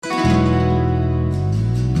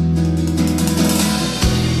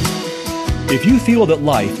If you feel that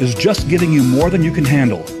life is just giving you more than you can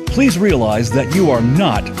handle, please realize that you are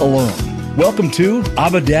not alone. Welcome to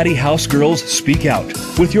Abba Daddy House Girls Speak Out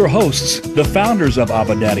with your hosts, the founders of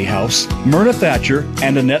Abba Daddy House, Myrna Thatcher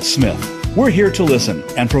and Annette Smith. We're here to listen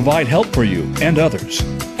and provide help for you and others.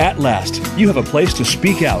 At last, you have a place to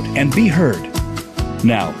speak out and be heard.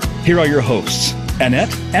 Now, here are your hosts,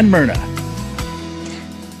 Annette and Myrna.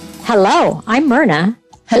 Hello, I'm Myrna.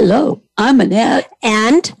 Hello, I'm Annette.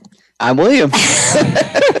 And I'm William.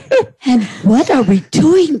 And what are we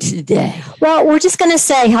doing today? well, we're just going to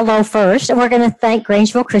say hello first, and we're going to thank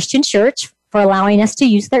Grangeville Christian Church for allowing us to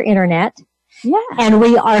use their internet. Yeah. And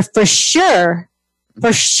we are for sure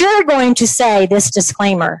going to say this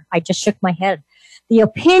disclaimer. I just shook my head. The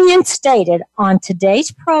opinion stated on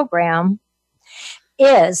today's program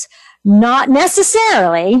is not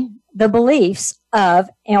necessarily the beliefs of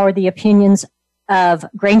or the opinions of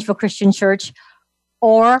Grangeville Christian Church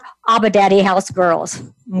or Abba Daddy House Girls,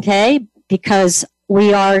 okay? Because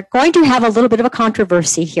we are going to have a little bit of a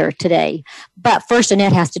controversy here today. But first,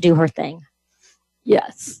 Annette has to do her thing.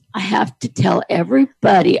 Yes, I have to tell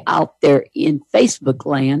everybody out there in Facebook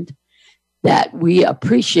land that we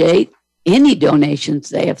appreciate any donations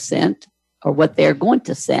they have sent or what they're going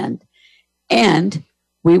to send. And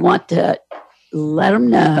we want to let them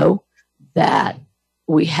know that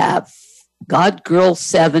we have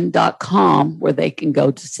godgirl7.com where they can go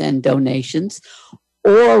to send donations,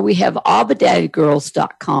 or we have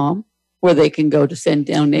abadaddygirls.com where they can go to send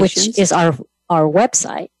donations. Which is our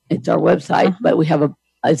website. It's our website, but we have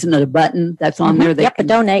isn't it a button that's on there? They can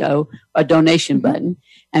donate. Go, a donation button.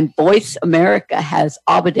 And Voice America has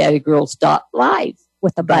abadaddygirls.live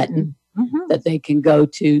With a button. that they can go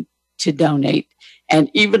to donate. And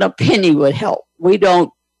even a penny would help. We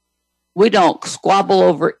don't squabble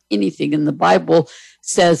over anything. And the Bible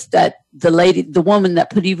says that the woman that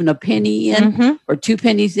put even a penny in or 2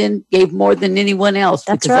 pennies in gave more than anyone else.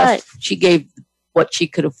 That's right. She gave what she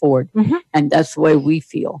could afford. And that's the way we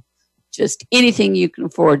feel. Just anything you can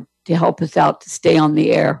afford to help us out to stay on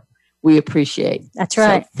the air, we appreciate. That's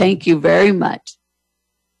right. So thank you very much.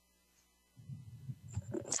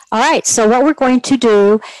 All right. So what we're going to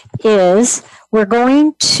do is we're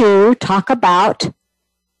going to talk about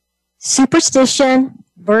superstition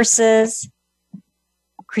versus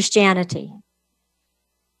Christianity.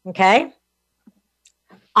 Okay?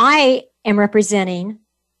 I am representing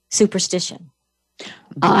superstition.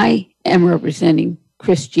 I am representing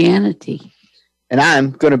Christianity. And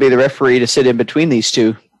I'm going to be the referee to sit in between these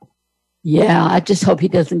two. Yeah, I just hope he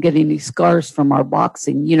doesn't get any scars from our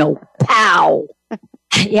boxing. Pow!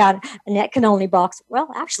 Yeah, Annette can only box.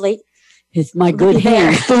 Well, actually, It's my good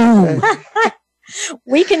hand. Boom!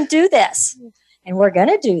 we can do this. And we're going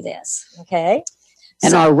to do this. Okay?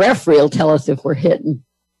 And our referee will tell us if we're hitting.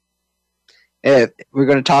 We're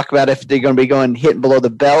going to talk about if they're going to be hitting below the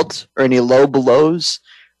belt or any low blows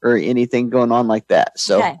or anything going on like that.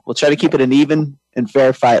 So We'll try to keep it an even and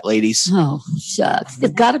fair fight, ladies. Oh, shucks.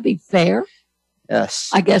 It's got to be fair. Yes.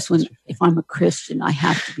 I guess if I'm a Christian, I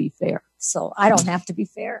have to be fair. So I don't have to be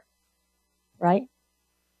fair. Right?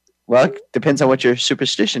 Well, it depends on what your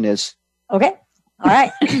superstition is. Okay. All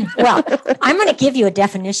right. Well, I'm going to give you a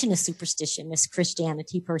definition of superstition, Miss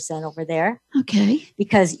Christianity person over there. Okay.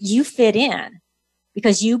 Because you fit in.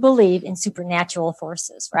 Because you believe in supernatural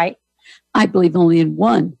forces, right? I believe only in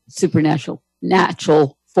one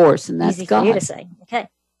natural force, and that's Easy God. for you to say. Okay.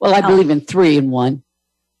 Well, I believe in 3 in 1.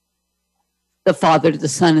 The Father, the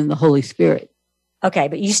Son, and the Holy Spirit. Okay,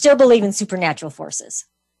 but you still believe in supernatural forces.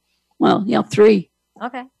 Well, 3.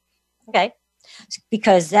 Okay.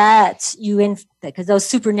 Because because those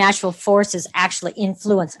supernatural forces actually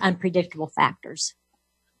influence unpredictable factors.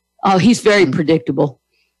 Oh, he's very predictable.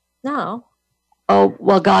 No. Oh,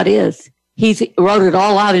 well, God is. He wrote it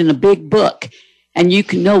all out in a big book, and you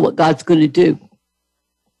can know what God's going to do.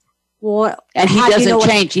 Well, and he doesn't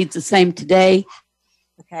change. He's the same today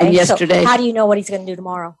and yesterday. So how do you know what he's going to do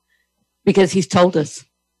tomorrow? Because he's told us.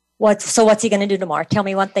 So what's he going to do tomorrow? Tell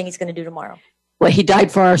me one thing he's going to do tomorrow. Well, he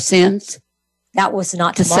died for our sins. That was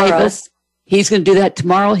not to tomorrow. Save us. He's going to do that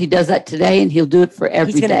tomorrow. He does that today, and he'll do it for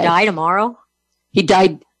every day. He's going to die tomorrow? He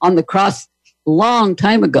died on the cross a long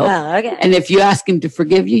time ago. Oh, okay. And if you ask him to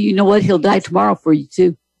forgive you, you know what? He'll die tomorrow for you,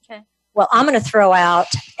 too. Okay. Well, I'm going to throw out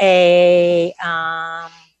a,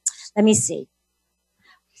 let me see.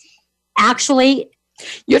 Actually.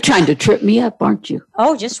 You're trying to trip me up, aren't you?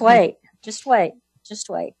 Oh, just wait.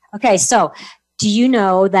 Okay, so do you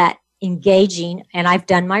know that engaging, and I've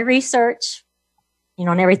done my research,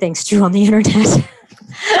 and everything's true on the internet.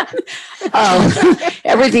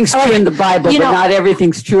 Everything's true in the Bible, but not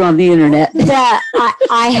everything's true on the internet. That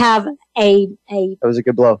I have That was a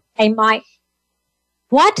good blow.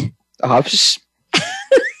 What? I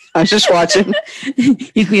was just watching.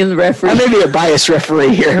 He's being the referee. I may be a biased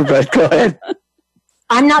referee here, but go ahead.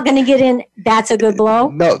 I'm not going to get in. That's a good blow.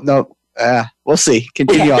 No. We'll see.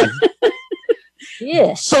 Continue on.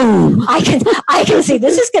 Yes. Boom. I can see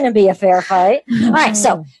this is going to be a fair fight. All right.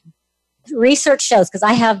 So research shows, because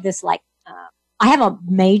I have this I have a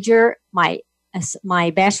major, my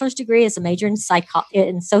bachelor's degree is a major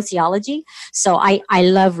in sociology. So I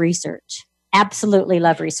love research. Absolutely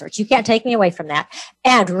love research. You can't take me away from that.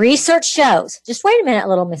 And research shows, just wait a minute,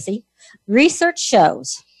 little missy. Research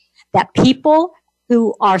shows that people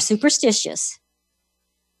who are superstitious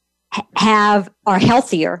are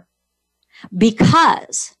healthier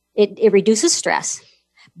because it reduces stress,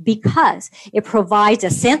 because it provides a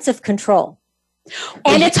sense of control.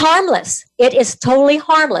 And it's harmless. It is totally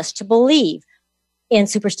harmless to believe in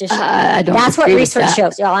superstition. That's what research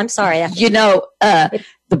shows. Oh, I'm sorry.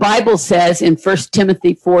 The Bible says in 1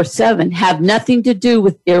 Timothy 4:7, have nothing to do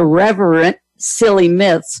with irreverent, silly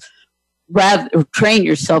myths. Rather, train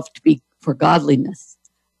yourself to be for godliness.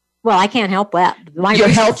 Well, I can't help that. You're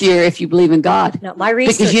healthier if you believe in God. No, my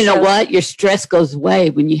research because you know what? Your stress goes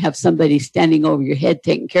away when you have somebody standing over your head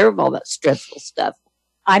taking care of all that stressful stuff.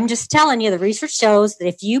 I'm just telling you, the research shows that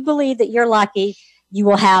if you believe that you're lucky, you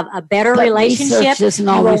will have a better relationship. Research isn't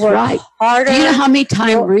always right. Harder. Do you know how many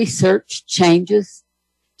times research changes?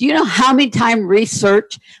 Do you know how many times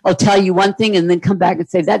research will tell you one thing and then come back and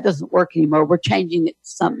say, that doesn't work anymore. We're changing it to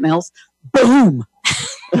something else. Boom.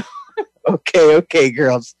 Okay,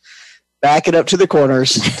 girls. Back it up to the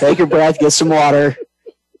corners. Take a breath. Get some water.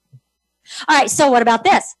 All right. So what about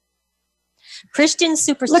this? Christian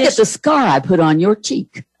superstition. Look at the scar I put on your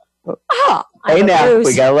cheek. Oh, hey, now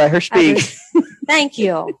we gotta let her speak. Thank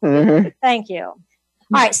you. Thank you. All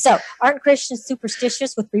right. So aren't Christians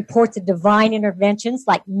superstitious with reports of divine interventions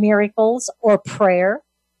like miracles or prayer?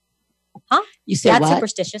 Huh? You said that's what?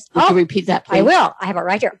 Superstitious. Would you repeat that, please? I will. I have it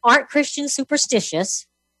right here. Aren't Christians superstitious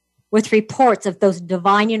with reports of those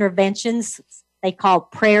divine interventions they call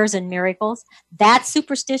prayers and miracles? That's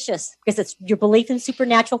superstitious because it's your belief in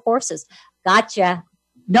supernatural forces. Gotcha.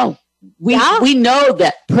 No, we know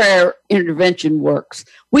that prayer intervention works.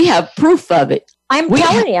 We have proof of it. I'm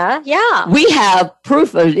telling you, yeah. We have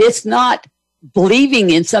proof of it. It's not believing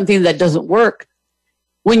in something that doesn't work.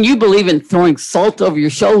 When you believe in throwing salt over your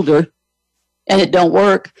shoulder and it don't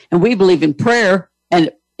work, and we believe in prayer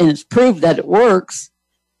and it's proved that it works,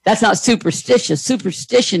 that's not superstitious.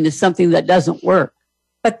 Superstition is something that doesn't work.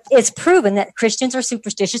 But it's proven that Christians are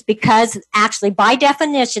superstitious because actually, by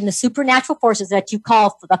definition, the supernatural forces that you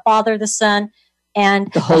call for the Father, the Son,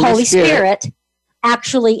 and the Holy Spirit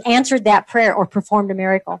actually answered that prayer or performed a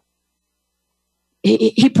miracle.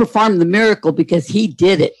 He performed the miracle because he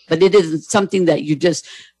did it, but it isn't something that you're just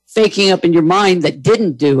faking up in your mind that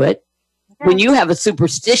didn't do it. Okay. When you have a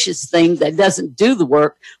superstitious thing that doesn't do the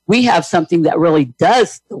work, we have something that really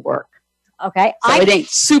does the work. Okay. So it ain't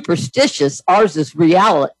superstitious. Ours is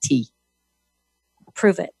reality.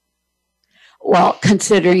 Prove it. Well,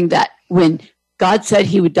 considering that when God said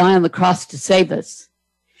he would die on the cross to save us,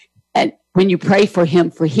 and when you pray for him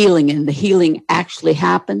for healing and the healing actually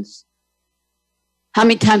happens, how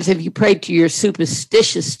many times have you prayed to your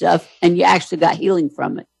superstitious stuff and you actually got healing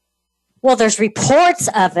from it? Well, there's reports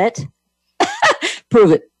of it.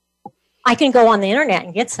 Prove it. I can go on the internet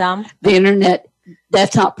and get some. The internet,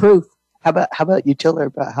 that's not proof. How about you tell her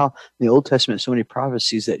about how in the Old Testament so many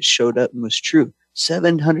prophecies that showed up and was true.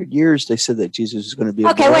 700 years they said that Jesus was going to be.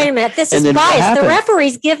 Okay, wait a minute. This is biased. The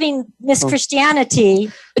referee's giving Miss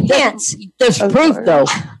Christianity hints. There's proof though.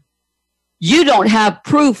 You don't have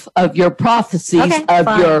proof of your prophecies All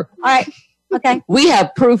right. Okay. We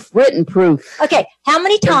have proof, written proof. Okay. How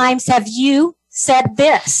many times have you said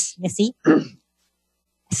this, Missy?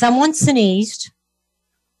 Someone sneezed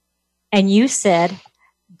and you said,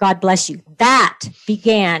 God bless you. That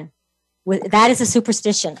began with, that is a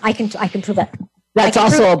superstition. I can prove that. That's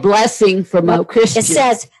also a blessing from a Christian. It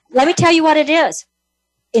says, let me tell you what it is.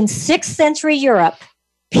 In 6th century Europe,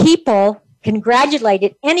 people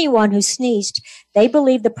congratulated anyone who sneezed. They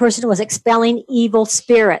believed the person was expelling evil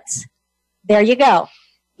spirits. There you go.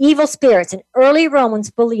 Evil spirits. And early Romans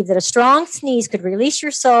believed that a strong sneeze could release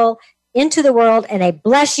your soul into the world and a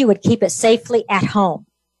bless you would keep it safely at home.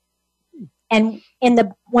 And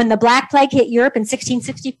when the Black Plague hit Europe in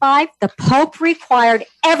 1665, the Pope required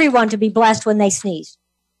everyone to be blessed when they sneezed.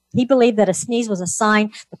 He believed that a sneeze was a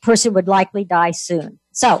sign the person would likely die soon.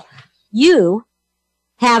 So you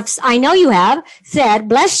I know you have said,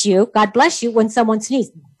 bless you, God bless you, when someone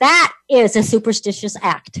sneezes. That is a superstitious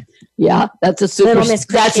act. Yeah, that's a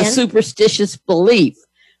superstitious belief.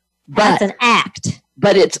 But, that's an act.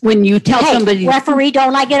 But it's when you tell somebody, referee,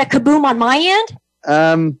 don't I get a kaboom on my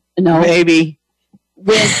end? No, maybe.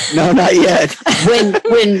 No, not yet.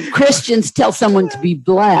 when Christians tell someone to be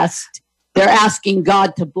blessed, they're asking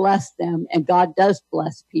God to bless them, and God does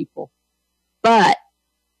bless people. But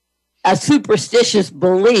a superstitious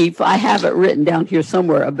belief, I have it written down here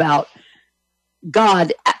somewhere about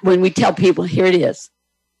God, when we tell people, here it is,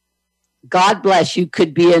 God bless you,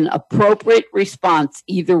 could be an appropriate response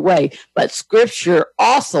either way. But Scripture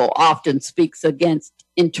also often speaks against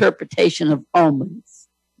interpretation of omens,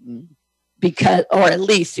 because, or at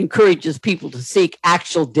least encourages people to seek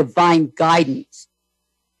actual divine guidance,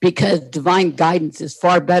 because divine guidance is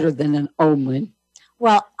far better than an omen.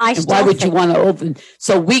 Well, why would you want to open?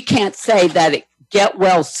 So we can't say that it get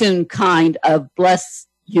well soon kind of bless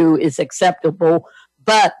you is acceptable,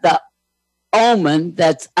 but the omen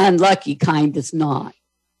that's unlucky kind is not.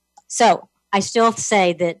 So I still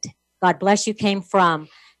say that God bless you came from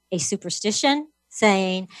a superstition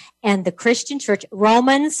saying, and the Christian church,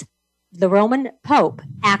 the Roman Pope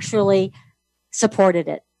actually supported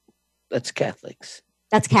it. That's Catholics.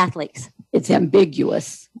 That's Catholics. It's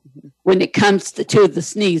ambiguous when it comes to the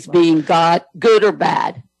sneeze being God, good or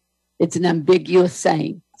bad. It's an ambiguous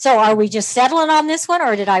saying. So are we just settling on this one,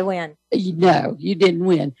 or did I win? No, you didn't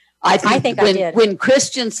win. I think I did. When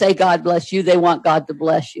Christians say God bless you, they want God to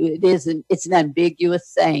bless you. It's an ambiguous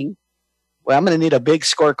saying. Well, I'm going to need a big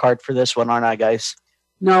scorecard for this one, aren't I, guys?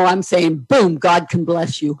 No, I'm saying, boom, God can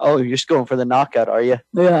bless you. Oh, you're just going for the knockout, are you?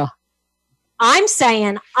 Yeah. I'm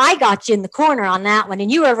saying I got you in the corner on that one,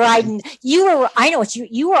 and you were riding. You were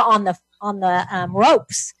on the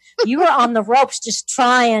ropes. You were on the ropes, just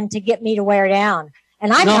trying to get me to wear down,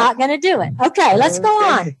 and I'm not going to do it. Okay, let's go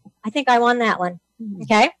on. I think I won that one.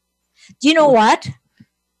 Okay. Do you know what?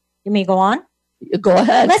 You may go on. Go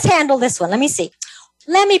ahead. Let's handle this one. Let me see.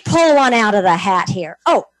 Let me pull one out of the hat here.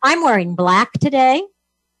 Oh, I'm wearing black today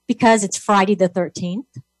because it's Friday the 13th,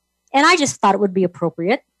 and I just thought it would be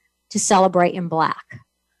appropriate to celebrate in black.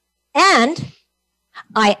 And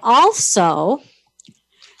I also...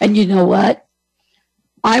 And you know what?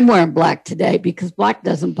 I'm wearing black today because black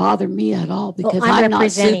doesn't bother me at all, because I'm not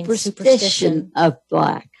superstition of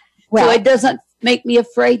black. Well, so it doesn't make me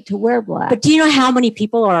afraid to wear black. But do you know how many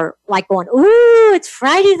people are like going, ooh, it's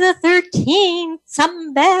Friday the 13th.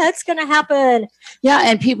 Something bad's going to happen. Yeah,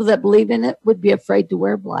 and people that believe in it would be afraid to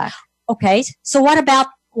wear black. Okay, so what about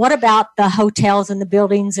the hotels and the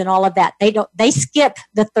buildings and all of that? They skip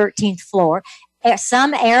the 13th floor.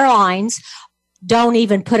 Some airlines don't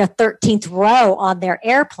even put a 13th row on their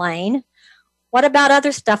airplane. What about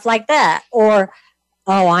other stuff like that? Or,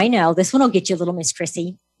 oh, I know, this one will get you a little, Miss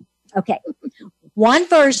Chrissy. Okay. One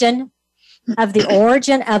version of the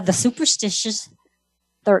origin of the superstitious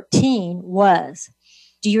 13 was,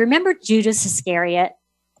 do you remember Judas Iscariot?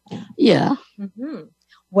 Yeah. Mm-hmm.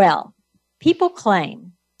 Well, people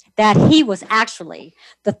claim that he was actually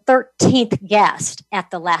the 13th guest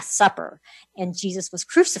at the Last Supper, and Jesus was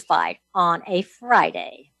crucified on a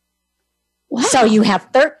Friday. Wow. So you have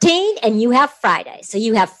 13 and you have Friday. So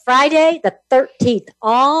you have Friday the 13th,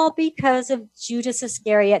 all because of Judas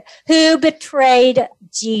Iscariot, who betrayed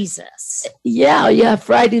Jesus. Yeah,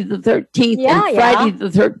 Friday the 13th. Yeah, and Friday the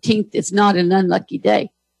 13th is not an unlucky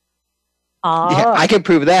day. Oh. Yeah, I can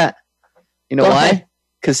prove that. You know why?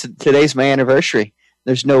 Because today's my anniversary.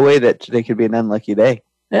 There's no way that today could be an unlucky day.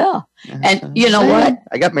 Yeah. And you know what?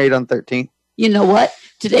 I got married on 13th. You know what?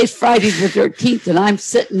 Today's Friday the 13th, and I'm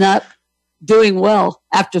sitting up doing well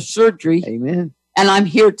after surgery. Amen. And I'm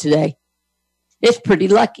here today. It's pretty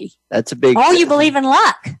lucky. That's a big... Oh, you believe in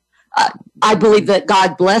luck? I believe that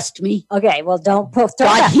God blessed me. Okay, well, don't put...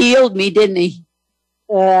 God healed me, didn't he?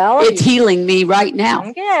 Well... It's healing me right now.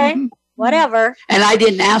 Okay, whatever. And I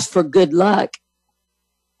didn't ask for good luck.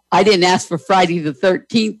 I didn't ask for Friday the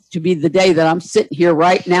 13th to be the day that I'm sitting here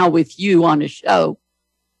right now with you on a show.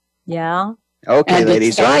 Yeah. Okay, and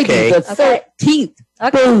ladies. It's Friday the 13th.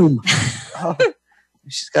 Okay. Boom. Oh,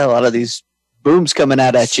 she's got a lot of these booms coming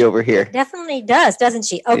out at you over here. Definitely does, doesn't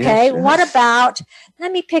she? Okay, Yes, what about,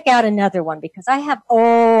 let me pick out another one because I have,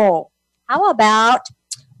 how about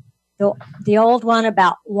the old one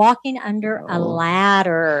about walking under a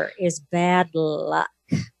ladder is bad luck?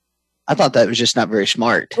 I thought that was just not very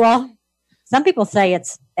smart. Well, some people say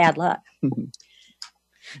it's bad luck.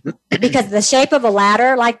 Because the shape of a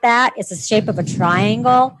ladder like that is the shape of a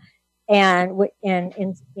triangle. And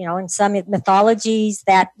in some mythologies,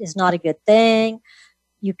 that is not a good thing.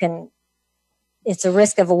 You can It's a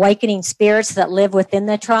risk of awakening spirits that live within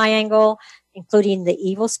the triangle, including the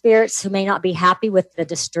evil spirits who may not be happy with the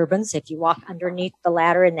disturbance if you walk underneath the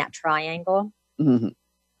ladder in that triangle. Mm-hmm.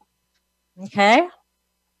 Okay.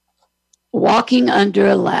 Walking under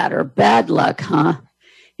a ladder, bad luck, huh?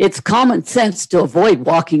 It's common sense to avoid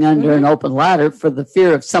walking under an open ladder for the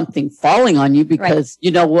fear of something falling on you because you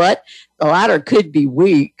know what? The ladder could be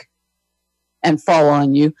weak and fall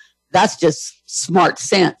on you. That's just smart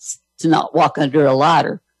sense to not walk under a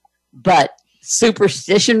ladder. But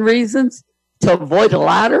superstition reasons to avoid a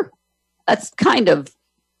ladder, that's kind of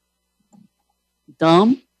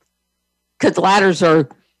dumb because ladders are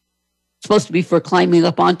supposed to be for climbing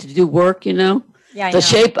up on to do work, you know? Yeah, the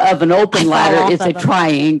shape of an open ladder is a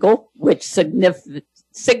triangle, which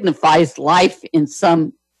signifies life in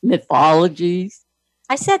some mythologies.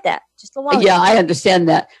 I said that just a while ago. Yeah, I understand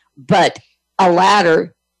that. But a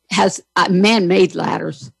ladder has man-made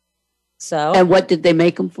ladders. So? And what did they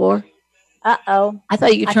make them for? Uh-oh. I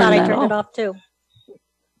thought you turned that off. I turned it off, too.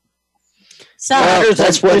 So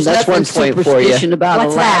that's one point for you. About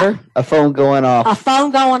what's a ladder. That? A phone going off. A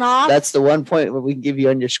phone going off? That's the one point we can give you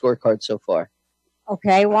on your scorecard so far.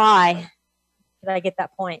 Okay, why did I get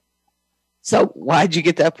that point? So why'd you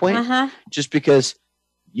get that point? Just because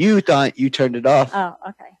you thought you turned it off. Oh,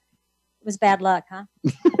 okay. It was bad luck, huh?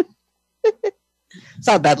 It's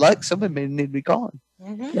not bad luck. Somebody may need to be calling.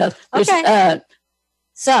 Yes. Okay.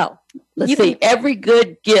 So let's see. Every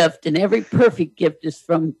good gift and every perfect gift is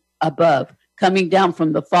from above, coming down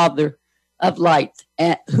from the Father of lights,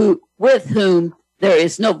 and with whom there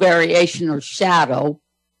is no variation or shadow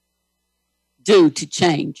due to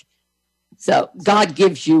change. So God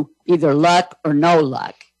gives you either luck or no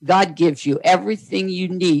luck. God gives you everything you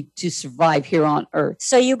need to survive here on earth.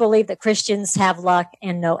 So you believe that Christians have luck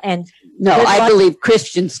and no, I believe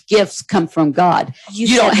Christians' gifts come from God.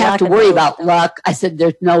 You don't have to worry about luck. I said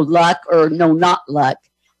there's no luck or no not luck.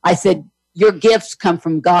 I said your gifts come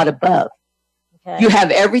from God above. Okay. You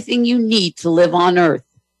have everything you need to live on earth.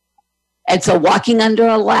 And so walking under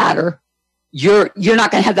a ladder, you're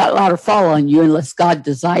not going to have that ladder fall on you unless God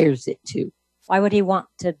desires it to. Why would he want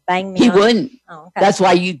to bang me? He wouldn't. Oh, okay. That's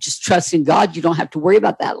why you just trust in God. You don't have to worry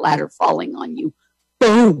about that ladder falling on you.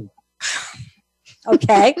 Boom.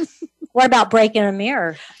 Okay. What about breaking a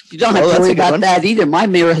mirror? You don't have to worry about that either. My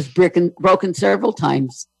mirror has broken several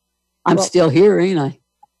times. I'm still here, ain't I?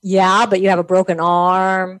 Yeah, but you have a broken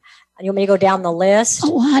arm. You want me to go down the list?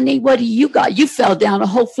 Oh, honey, what do you got? You fell down a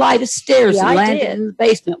whole flight of stairs and landed in the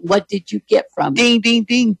basement. What did you get from it? Ding, ding,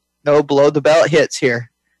 ding. No below the belt hits here.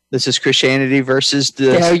 This is Christianity versus the...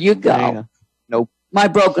 There you go. Nope. My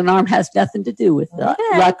broken arm has nothing to do with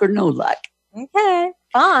luck or no luck. Okay,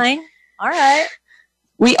 fine. All right.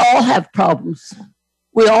 We all have problems.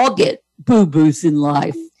 We all get boo-boos in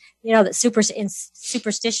life. You know that in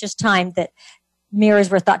superstitious time that mirrors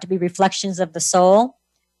were thought to be reflections of the soul.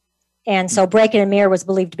 And so breaking a mirror was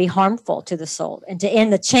believed to be harmful to the soul. And to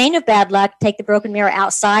end the chain of bad luck, take the broken mirror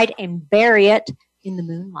outside and bury it in the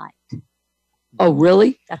moonlight. Oh,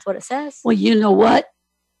 really? That's what it says. Well, you know what?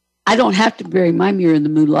 I don't have to bury my mirror in the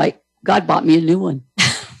moonlight. God bought me a new one.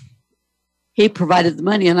 He provided the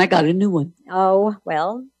money and I got a new one. Oh,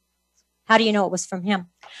 well, how do you know it was from him?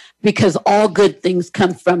 Because all good things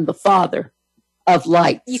come from the Father of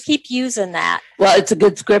light. You keep using that. Well, it's a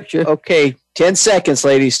good scripture. Okay, 10 seconds,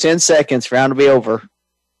 ladies. 10 seconds. Round will be over.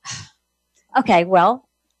 Okay, well,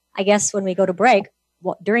 I guess when we go to break,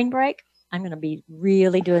 during break, I'm going to be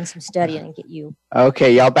really doing some studying and get you.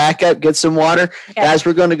 Okay, y'all back up, get some water. Okay. Guys,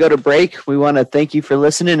 we're going to go to break. We want to thank you for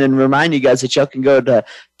listening and remind you guys that y'all can go to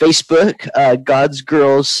Facebook,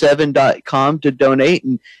 godsgirls7.com to donate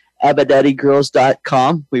and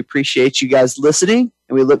abadaddygirls.com. We appreciate you guys listening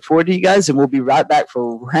and we look forward to you guys and we'll be right back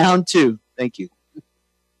for round 2. Thank you.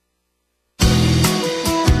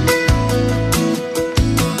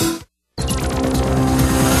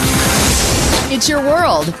 It's your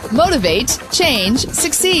world. Motivate, change,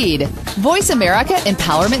 succeed.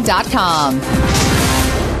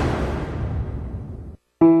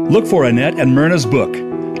 VoiceAmericaEmpowerment.com. Look for Annette and Myrna's book,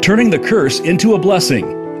 Turning the Curse into a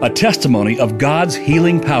Blessing, a testimony of God's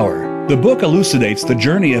healing power. The book elucidates the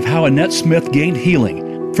journey of how Annette Smith gained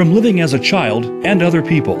healing from living as a child and other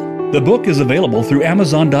people. The book is available through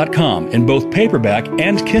Amazon.com in both paperback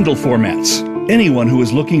and Kindle formats. Anyone who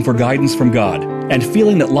is looking for guidance from God and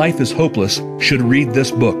feeling that life is hopeless should read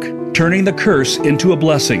this book, Turning the Curse into a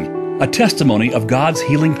Blessing, a testimony of God's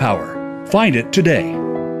healing power. Find it today.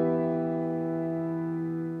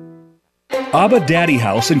 Abba Daddy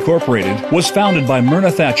House Incorporated was founded by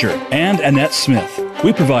Myrna Thatcher and Annette Smith.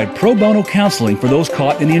 We provide pro bono counseling for those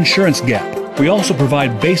caught in the insurance gap. We also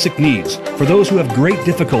provide basic needs for those who have great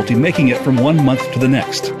difficulty making it from one month to the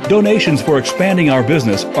next. Donations for expanding our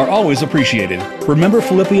business are always appreciated. Remember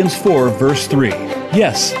Philippians 4, verse 3.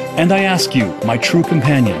 Yes, and I ask you, my true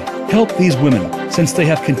companion, help these women, since they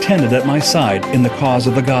have contended at my side in the cause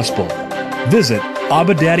of the gospel. Visit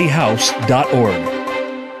abadaddyhouse.org.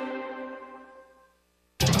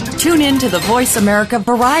 Tune in to the Voice America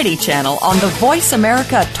Variety channel on the Voice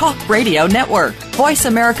America Talk Radio Network. Voice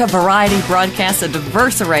America Variety broadcasts a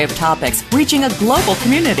diverse array of topics, reaching a global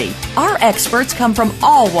community. Our experts come from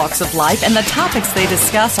all walks of life, and the topics they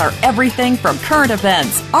discuss are everything from current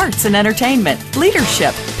events, arts and entertainment,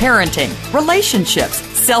 leadership, parenting, relationships,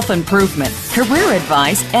 self-improvement, career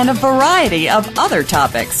advice, and a variety of other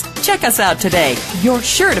topics. Check us out today. You're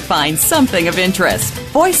sure to find something of interest.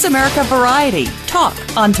 Voice America Variety. Talk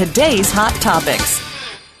on today's hot topics.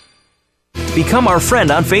 Become our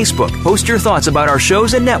friend on Facebook. Post your thoughts about our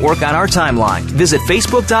shows and network on our timeline. Visit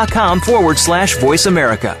facebook.com/Voice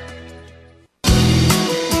America.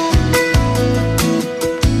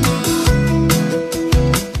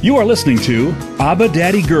 You are listening to Abba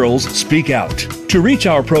Daddy Girls Speak Out. To reach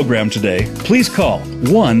our program today, please call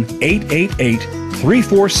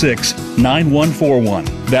 1-888-346-9141.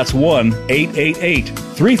 That's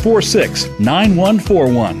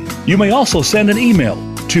 1-888-346-9141. You may also send an email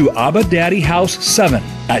to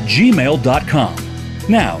abadaddyhouse7@gmail.com.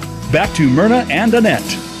 Now, back to Myrna and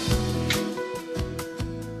Annette.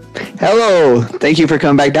 Hello. Thank you for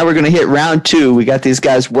coming back. Now we're going to hit round 2. We got these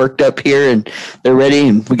guys worked up here and they're ready,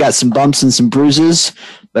 and we got some bumps and some bruises,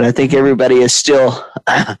 but I think everybody is still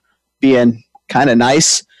being kind of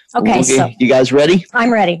nice. Okay, so you guys ready?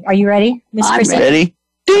 I'm ready. Are you ready, Miss Chrissy? Ready.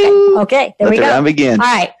 Ding. Okay, there we go. Let the round begin. All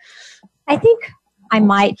right. I think I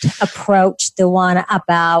might approach the one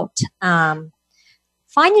about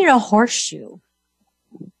finding a horseshoe.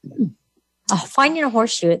 Finding a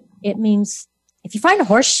horseshoe, it means if you find a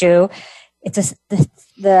horseshoe,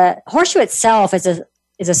 the horseshoe itself is a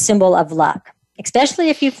symbol of luck, especially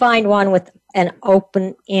if you find one with an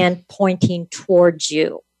open end pointing towards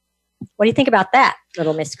you. What do you think about that,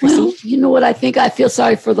 little Miss Chrissy? Well, you know what I think? I feel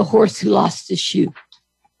sorry for the horse who lost his shoe.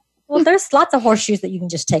 Well, there's lots of horseshoes that you can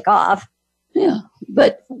just take off. Yeah,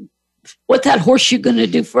 but what's that horseshoe going to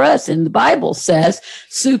do for us? And the Bible says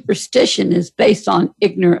superstition is based on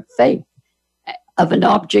ignorant faith of an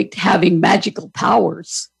object having magical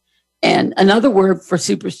powers. And another word for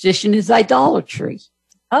superstition is idolatry.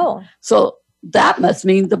 Oh. So that must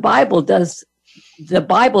mean the Bible does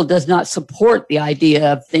not support the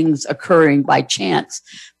idea of things occurring by chance,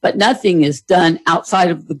 but nothing is done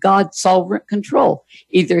outside of the God's sovereign control.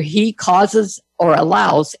 Either he causes or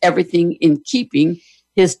allows everything in keeping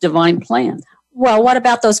his divine plan. Well, what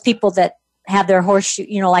about those people that have their horseshoe,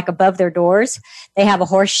 like above their doors? They have a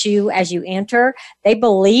horseshoe as you enter. They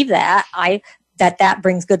believe that that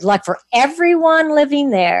brings good luck for everyone living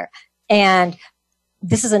there. And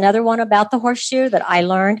this is another one about the horseshoe that I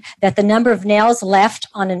learned, that the number of nails left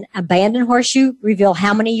on an abandoned horseshoe reveal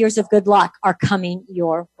how many years of good luck are coming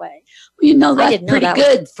your way. Well, that's pretty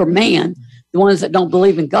good for man, the ones that don't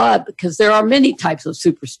believe in God, because there are many types of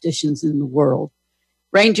superstitions in the world,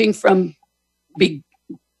 ranging from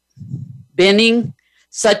bending,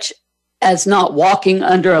 such as not walking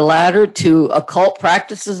under a ladder, to occult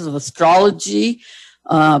practices of astrology,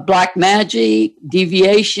 black magic,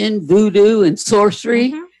 deviation, voodoo, and sorcery.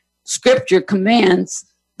 Mm-hmm. Scripture commands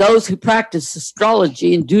those who practice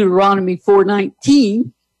astrology in Deuteronomy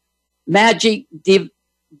 4:19, magic,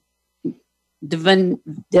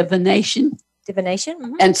 divination,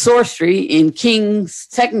 mm-hmm. and sorcery in 2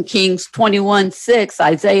 Kings 21:6,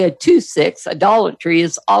 Isaiah 2:6. Idolatry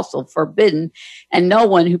is also forbidden, and no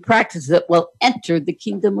one who practices it will enter the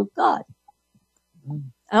kingdom of God.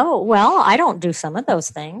 Oh, well, I don't do some of those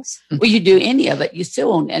things. Well, you do any of it, you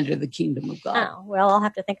still won't enter the kingdom of God. Oh, well, I'll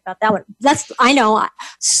have to think about that one. I know.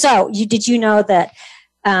 So, did you know that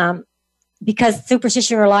because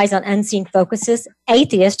superstition relies on unseen focuses,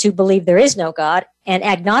 atheists who believe there is no God and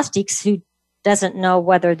agnostics who doesn't know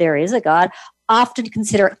whether there is a God often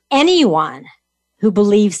consider anyone who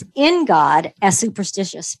believes in God as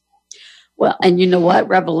superstitious. Well, and you know what?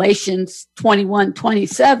 Revelations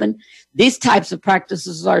 21:27, these types of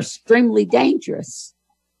practices are extremely dangerous.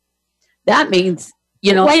 That means,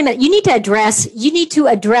 Wait a minute. You need to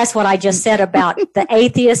address what I just said about the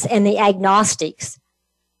atheists and the agnostics.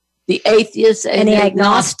 The atheists and the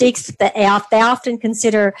agnostics, they often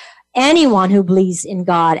consider anyone who believes in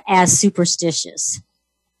God as superstitious.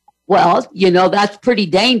 Well, that's pretty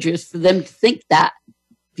dangerous for them to think that,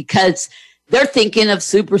 because they're thinking of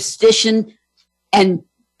superstition and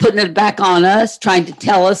putting it back on us, trying to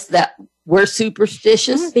tell us that We're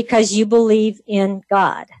superstitious because you believe in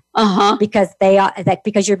God. Because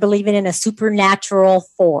because you're believing in a supernatural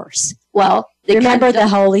force. Well, remember the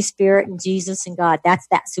Holy Spirit and Jesus and God. That's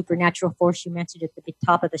that supernatural force you mentioned at the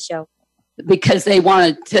top of the show. Because they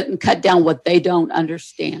want to cut down what they don't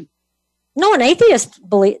understand. No, an atheist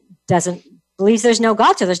believes there's no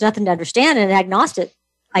God, so there's nothing to understand. And agnostic,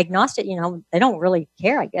 they don't really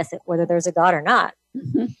care, I guess, whether there's a God or not.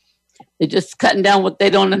 Mm-hmm. They're just cutting down what they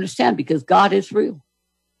don't understand because God is real.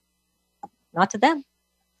 Not to them.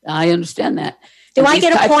 I understand that. Do I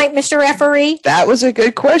get a point, Mr. Referee? That was a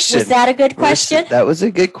good question. Was that a good question? That was a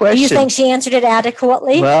good question. Do you think she answered it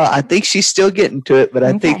adequately? Well, I think she's still getting to it, but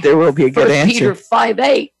I think there will be a good answer. Peter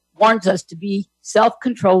 5:8 warns us to be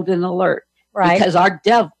self-controlled and alert. Right. Because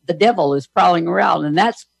the devil is prowling around, and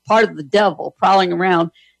that's part of the devil, prowling around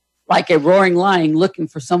like a roaring lion looking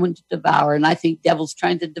for someone to devour. And I think devil's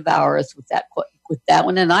trying to devour us with that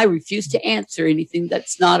one. And I refuse to answer anything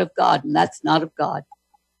that's not of God, and that's not of God.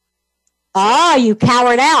 Oh, you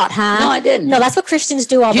cowered out, huh? No, I didn't. No, that's what Christians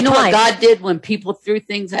do all the time. You know what God did when people threw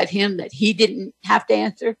things at him that he didn't have to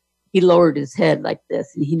answer? He lowered his head like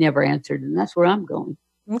this, and he never answered. And that's where I'm going.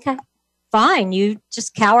 Okay. Fine. You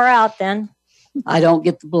just cower out then. I don't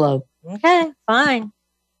get the blow. Okay, fine.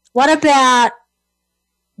 What about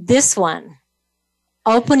this one?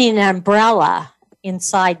 Opening an umbrella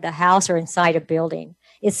inside the house or inside a building.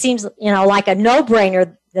 It seems, like a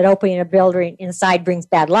no-brainer that opening a building inside brings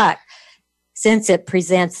bad luck. Since it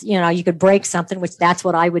presents, you could break something, which that's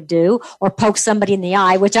what I would do, or poke somebody in the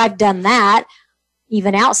eye, which I've done that.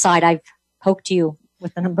 Even outside, I've poked you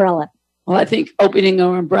with an umbrella. Well, I think opening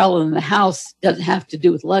an umbrella in the house doesn't have to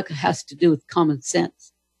do with luck. It has to do with common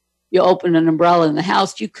sense. You open an umbrella in the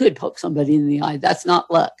house, you could poke somebody in the eye. That's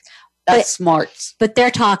not luck. That's smarts. But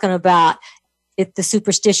they're talking about the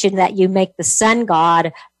superstition that you make the sun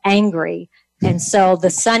god angry. And so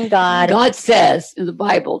the sun god... God says in the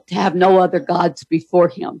Bible to have no other gods before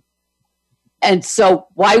him. And so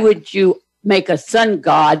why would you make a sun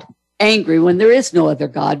god angry when there is no other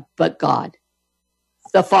God but God?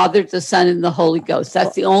 The Father, the Son, and the Holy Ghost.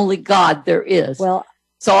 That's the only God there is. Well,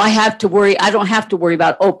 so I don't have to worry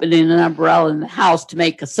about opening an umbrella in the house to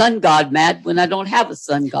make a sun god mad when I don't have a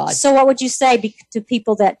sun god. So what would you say to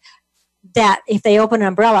people that if they open an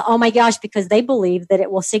umbrella, oh my gosh, because they believe that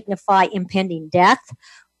it will signify impending death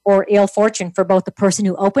or ill fortune for both the person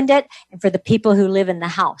who opened it and for the people who live in the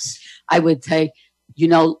house? I would say,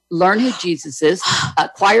 learn who Jesus is,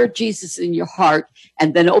 acquire Jesus in your heart,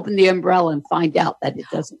 and then open the umbrella and find out that it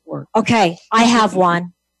doesn't work. Okay, I have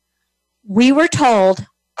one. We were told,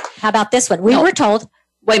 how about this one? We were told.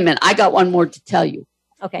 Wait a minute, I got one more to tell you.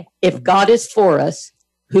 Okay. If God is for us,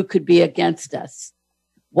 who could be against us?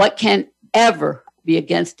 What can ever be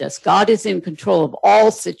against us? God is in control of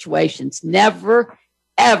all situations. Never,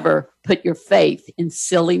 ever put your faith in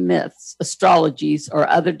silly myths, astrologies, or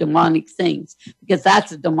other demonic things, because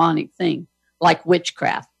that's a demonic thing, like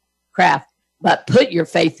witchcraft. But put your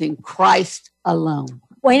faith in Christ alone.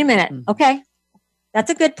 Wait a minute. Okay.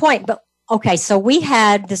 That's a good point. But okay, so we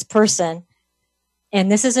had this person, and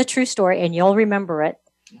this is a true story, and you'll remember it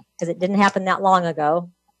because it didn't happen that long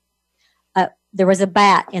ago. There was a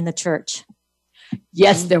bat in the church.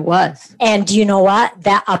 Yes, there was. And do you know what?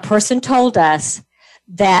 That a person told us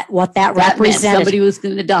that what that represented. Somebody was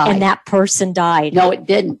going to die. And that person died. No, it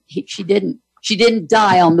didn't. She didn't. She didn't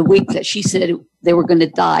die on the week that she said they were going to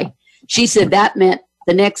die. She said that meant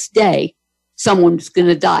the next day someone was going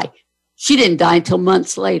to die. She didn't die until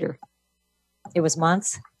months later. It was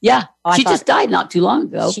months? Yeah. She just died not too long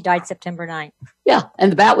ago. She died September 9th. Yeah. And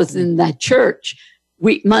the bat was in that church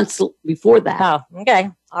months before that. Oh, okay.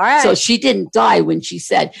 All right. So she didn't die when she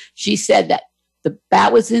said that the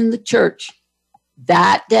bat was in the church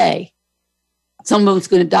that day. Someone was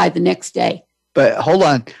going to die the next day. But hold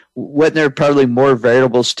on. Wasn't there probably more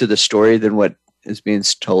variables to the story than what is being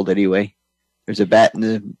told anyway? There's a bat in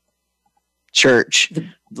the church.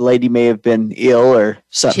 The lady may have been ill or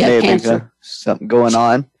something may have been something going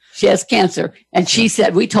on. She has cancer. And she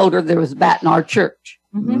said, we told her there was a bat in our church.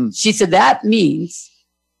 Mm-hmm. She said, that means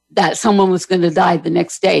that someone was going to die the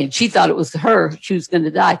next day. And she thought it was her. She was going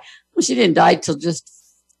to die. Well, she didn't die till just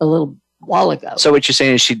a little while ago. So what you're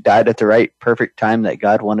saying is she died at the right, perfect time that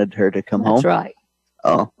God wanted her to come home? That's right.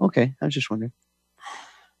 Oh, okay. I was just wondering.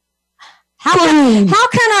 How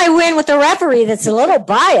can I win with a referee that's a little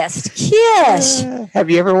biased? Yes. Have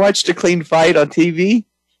you ever watched a clean fight on TV?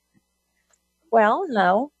 Well,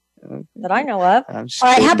 no. That I know of. All right,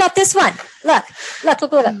 kidding. how about this one? Look.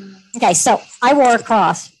 Okay, so I wore a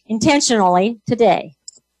cross intentionally today.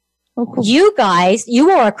 Oh, cool. You guys, you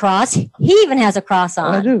wore a cross. He even has a cross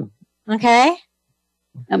on. I do. Okay.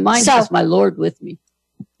 And mine So- has my Lord with me.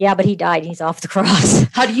 Yeah, but he died. He's off the cross.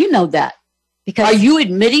 How do you know that? Because Are you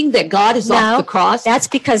admitting that God is No, off the cross? that's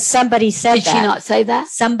because somebody said Did that. she not say that?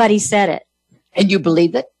 Somebody said it. And you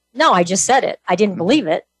believe it? No, I just said it. I didn't believe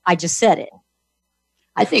it. I just said it.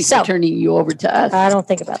 I think So- we're turning you over to us. I don't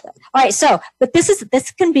think about that. All right. So, but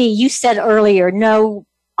this can be, you said earlier, no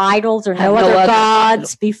idols or Have no no other other-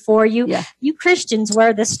 gods before you. Yeah. You Christians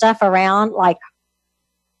wear this stuff around like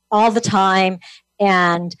all the time.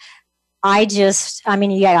 And I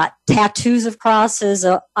mean, you got tattoos of crosses.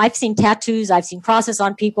 I've seen tattoos. I've seen crosses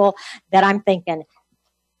on people that I'm thinking,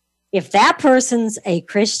 if that person's a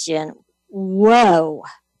Christian, whoa.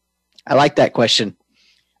 I like that question.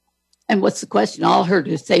 And what's the question? All I heard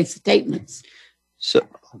is say statements. So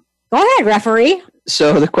Go ahead, referee.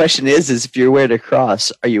 the question is if you're wearing a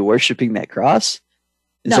cross, are you worshiping that cross?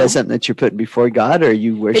 Is No. that something that you're putting before God, or are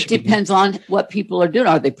you It worshiping? depends on what people are doing.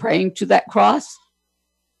 Are they praying to that cross?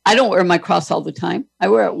 I don't wear my cross all the time. I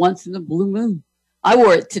wear it once in the blue moon. I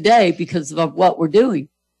wore it today because of what we're doing.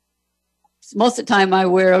 Most of the time I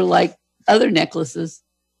wear like other necklaces.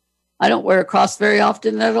 I don't wear a cross very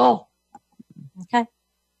often at all. Okay.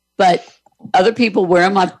 But other people wear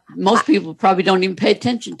them. Most people probably don't even pay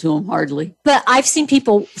attention to them hardly. But I've seen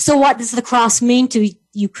people. So what does the cross mean to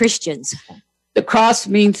you Christians? The cross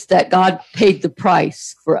means that God paid the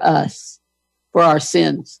price for us, for our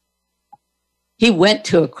sins. He went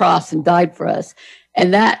to a cross and died for us.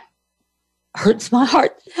 And that hurts my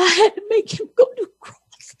heart. I had to make him go to a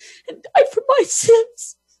cross and die for my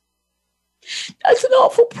sins. That's an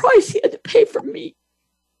awful price he had to pay for me.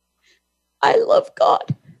 I love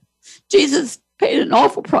God. Jesus paid an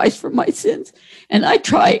awful price for my sins. And I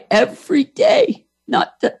try every day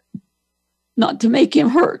not to make him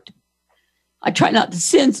hurt. I try not to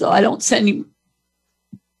sin so I don't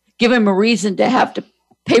give him a reason to have to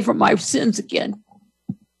pay for my sins again.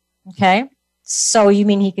 Okay. So you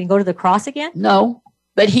mean he can go to the cross again? No,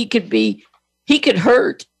 but he could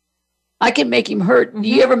hurt. I can make him hurt. Do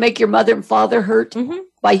you ever make your mother and father hurt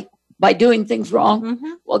by doing things wrong?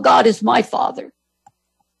 Well, God is my father.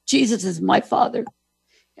 Jesus is my father.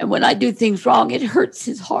 And when I do things wrong, it hurts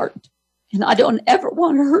his heart. And I don't ever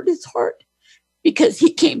want to hurt his heart because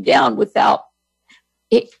he came down without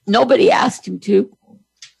it. Nobody asked him to.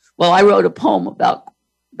 Well, I wrote a poem about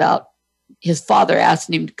his father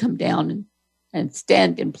asking him to come down and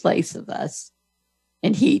stand in place of us.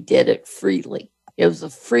 And he did it freely. It was a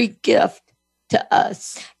free gift to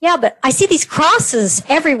us. Yeah, but I see these crosses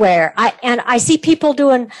everywhere. I see people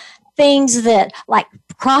doing things that like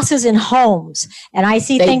crosses in homes, and I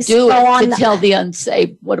see They things do go it on. to tell the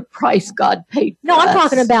unsaved what a price God paid for No, I'm us.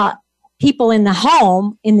 talking about people in the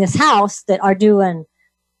home in this house that are doing.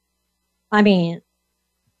 I mean,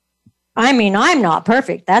 I'm not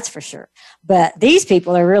perfect, that's for sure. But these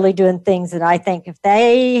people are really doing things that I think if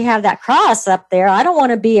they have that cross up there, I don't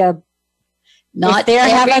want to be Not if they're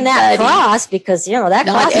having that everybody- cross, because that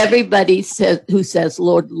Not cross. everybody who says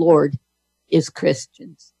Lord, Lord is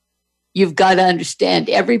Christians. You've got to understand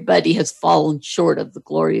everybody has fallen short of the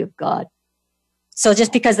glory of God. So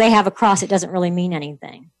just because they have a cross, it doesn't really mean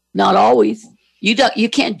anything. Not always. You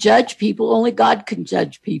can't judge people. Only God can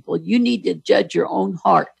judge people. You need to judge your own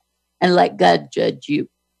heart and let God judge you.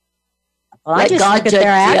 Well, I Let just God look at judge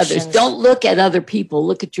their the actions. others. Don't look at other people.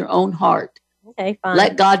 Look at your own heart. Okay, fine.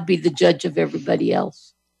 Let God be the judge of everybody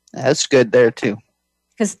else. That's good there too.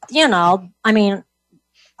 Because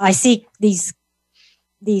I see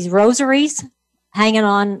these rosaries hanging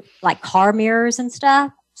on like car mirrors and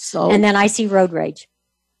stuff, So, and then I see road rage,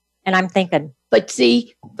 and I'm thinking, but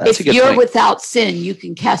see, That's a if good you're point. without sin, you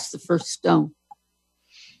can cast the first stone.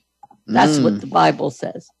 That's Mm. what the Bible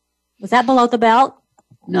says. was that below the belt?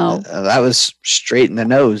 No, That was straight in the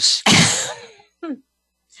nose.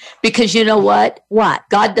 because you know what? What?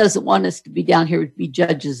 God doesn't want us to be down here to be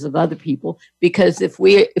judges of other people. Because if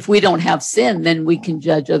we don't have sin, then we can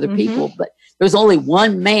judge other Mhm. people. But there's only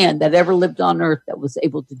one man that ever lived on earth that was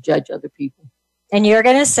able to judge other people. And you're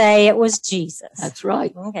going to say it was Jesus. That's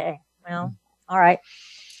right. Okay. Well, all right.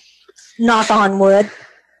 Knock on wood.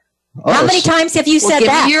 Oh, How many times have you Well, said give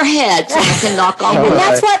that? me your head so I can knock on Oh, And wood.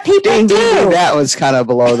 that's what people Ding, do. ding, ding. That was kind of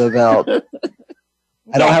below the belt.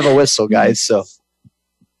 I don't have a whistle, guys. So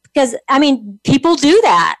Because people do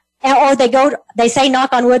that, or they say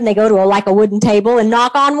knock on wood, and they go to a wooden table and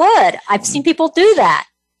knock on wood. I've seen people do that.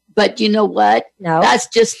 But you know what? No, That's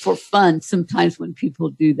just for fun. Sometimes when people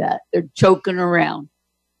do that, they're choking around.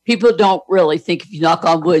 People don't really think if you knock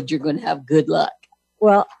on wood, you're going to have good luck.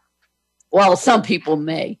 well, Some people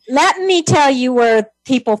may. let me tell you where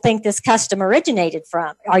people think this custom originated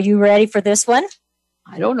from. Are you ready for this one?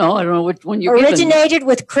 I don't know which one you're originated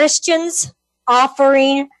with Christians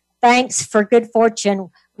offering thanks for good fortune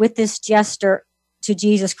with this gesture to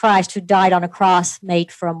Jesus Christ, who died on a cross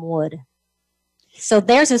made from wood. So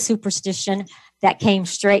there's a superstition that came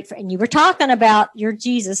straight from, and you were talking about your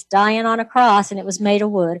Jesus dying on a cross, and it was made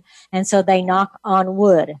of wood, and so they knock on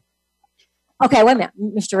wood. Okay, wait a minute,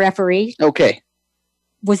 Mr. Referee. Okay.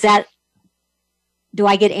 Do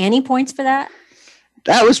I get any points for that?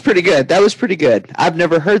 That was pretty good. I've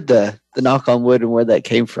never heard the knock on wood and where that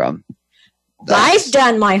came from. I've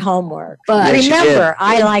done my homework. But yes, remember,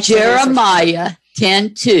 I like Jeremiah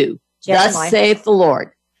 10:2. Thus saith the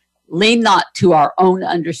Lord, lean not to our own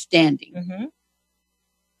understanding. Mm-hmm.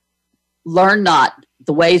 Learn not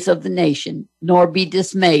the ways of the nation, nor be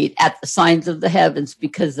dismayed at the signs of the heavens,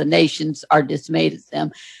 because the nations are dismayed at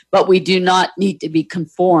them. But we do not need to be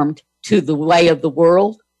conformed to the way of the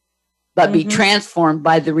world, but be transformed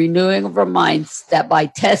by the renewing of our minds, that by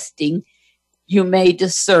testing you may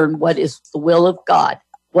discern what is the will of God,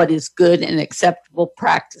 what is good and acceptable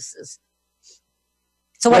practices.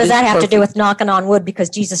 So what does that have to do with knocking on wood because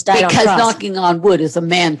Jesus died on the cross? Because knocking on wood is a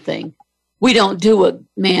man thing. We don't do what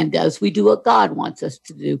man does. We do what God wants us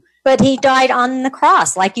to do. But he died on the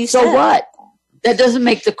cross, like you said. So what? That doesn't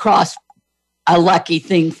make the cross a lucky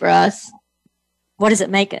thing for us. What does it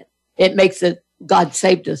make it? It makes it God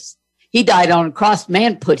saved us. He died on a cross.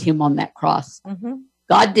 Man put him on that cross. Mm-hmm.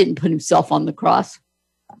 God didn't put himself on the cross.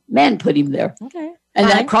 Man put him there. Okay. And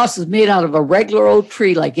that cross is made out of a regular old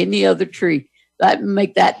tree like any other tree. That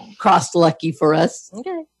make that cross lucky for us.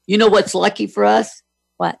 Okay. You know what's lucky for us?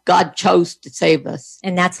 What? God chose to save us.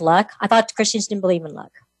 And that's luck? I thought Christians didn't believe in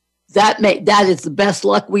luck. That is the best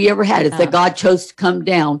luck we ever had, is that God chose to come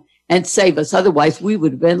down and save us. Otherwise, we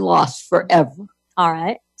would have been lost forever. All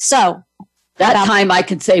right. So that time I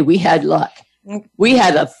can say we had luck. We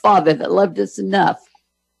had a Father that loved us enough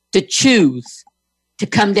to choose to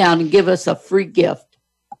come down and give us a free gift.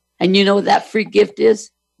 And you know what that free gift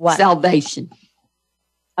is? What? Salvation.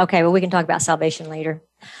 Okay, well, we can talk about salvation later.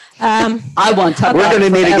 I want to talk We're about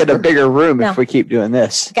going to need to get a forever. bigger room if we keep doing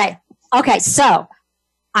this. Okay. So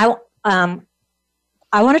I want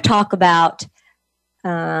to talk about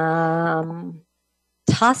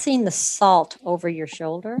tossing the salt over your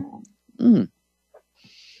shoulder. Mm.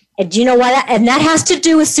 And do you know what? And that has to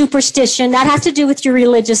do with superstition. That has to do with your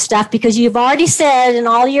religious stuff, because you've already said in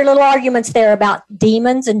all your little arguments there about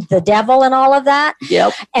demons and the devil and all of that.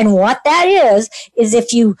 Yep. And what that is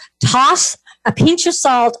if you toss a pinch of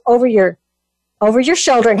salt over your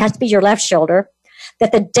shoulder, it has to be your left shoulder,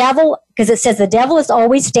 that the devil, because it says the devil is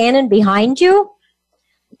always standing behind you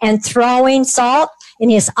and throwing salt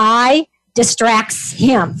in his eye distracts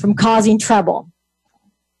him from causing trouble.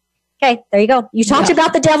 Okay, there you go. You talked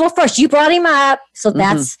about the devil first. You brought him up. So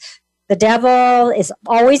that's the devil is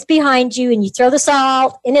always behind you, and you throw the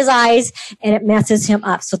salt in his eyes and it messes him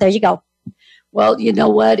up. So there you go. Well, you know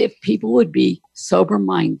what? If people would be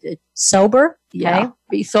sober-minded. Sober? Yeah. Okay.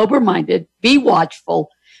 Be sober-minded. Be watchful.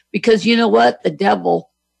 Because you know what? The devil,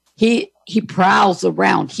 he prowls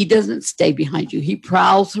around. He doesn't stay behind you. He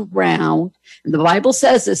prowls around. And the Bible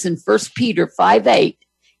says this in 1 Peter 5:8.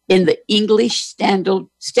 In the English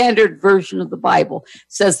standard version of the Bible,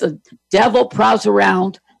 says the devil prowls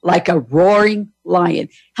around like a roaring lion.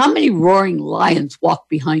 How many roaring lions walk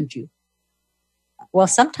behind you? Well,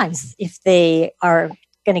 sometimes if they are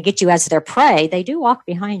going to get you as their prey, they do walk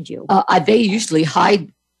behind you. They usually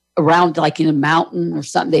hide around, like in a mountain or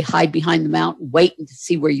something. They hide behind the mountain, waiting to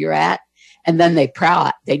see where you're at, and then they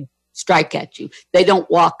prowl. They strike at you. They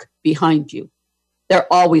don't walk behind you. They're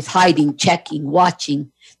always hiding, checking,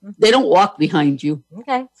 watching. They don't walk behind you.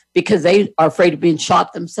 Okay. Because they are afraid of being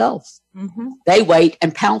shot themselves. Mm-hmm. They wait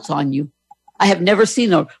and pounce on you. I have never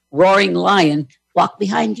seen a roaring lion walk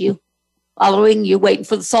behind you, following you, waiting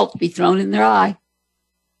for the salt to be thrown in their eye.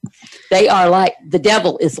 They are like, the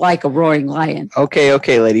devil is like a roaring lion.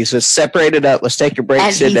 Okay, ladies. Let's separate it up. Let's take a break.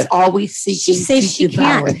 And he's always seeking she to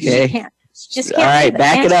devour. can't. Okay. She can't. Just all right,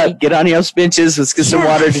 back it up. Get on your benches. Let's get some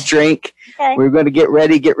water to drink. Okay. We're going to get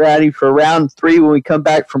ready for round 3 when we come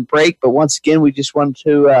back from break. But once again, we just wanted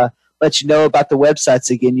to let you know about the websites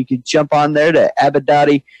again. You can jump on there to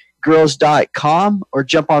AbadottiGirls.com or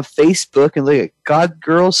jump on Facebook and look at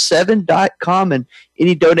GodGirls7.com. And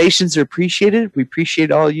any donations are appreciated. We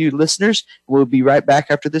appreciate all you listeners. We'll be right back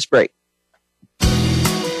after this break.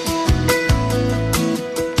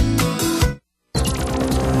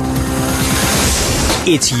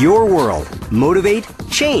 It's your world. Motivate,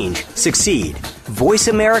 change, succeed.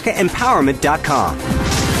 VoiceAmericaEmpowerment.com.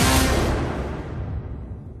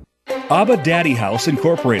 Abba Daddy House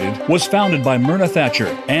Incorporated was founded by Myrna Thatcher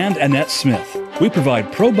and Annette Smith. We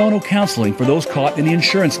provide pro bono counseling for those caught in the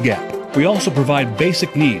insurance gap. We also provide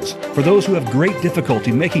basic needs for those who have great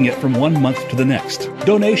difficulty making it from one month to the next.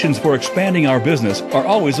 Donations for expanding our business are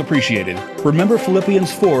always appreciated. Remember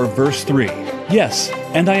Philippians 4, verse 3. Yes,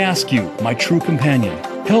 and I ask you, my true companion,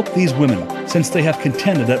 help these women, since they have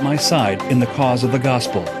contended at my side in the cause of the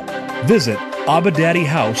gospel. Visit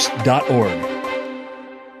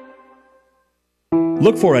abadaddyhouse.org.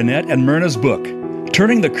 Look for Annette and Myrna's book,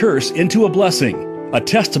 Turning the Curse into a Blessing, a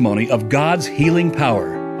testimony of God's healing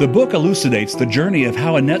power. The book elucidates the journey of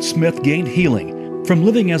how Annette Smith gained healing from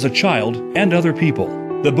living as a child and other people.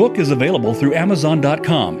 The book is available through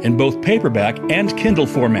Amazon.com in both paperback and Kindle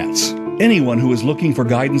formats. Anyone who is looking for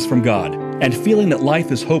guidance from God and feeling that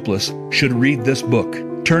life is hopeless should read this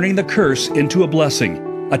book, Turning the Curse into a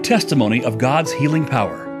Blessing, a testimony of God's healing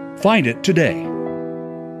power. Find it today.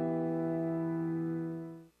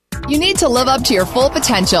 You need to live up to your full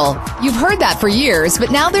potential. You've heard that for years, but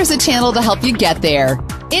now there's a channel to help you get there.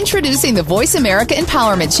 Introducing the Voice America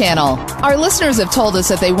Empowerment Channel. Our listeners have told us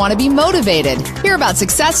that they want to be motivated, hear about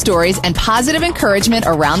success stories, and positive encouragement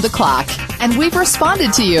around the clock. And we've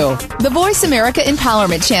responded to you. The Voice America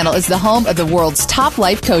Empowerment Channel is the home of the world's top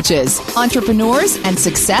life coaches, entrepreneurs, and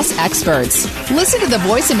success experts. Listen to the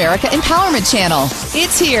Voice America Empowerment Channel.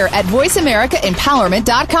 It's here at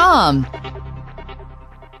voiceamericaempowerment.com.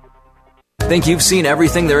 Think you've seen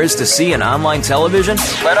everything there is to see in online television?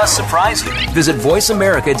 Let us surprise you. Visit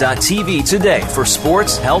voiceamerica.tv today for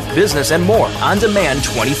sports, health, business, and more on demand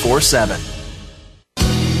 24/7.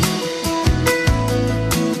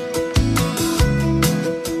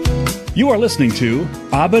 You are listening to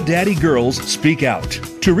Abba Daddy Girls Speak Out.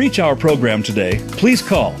 To reach our program today, please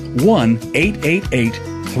call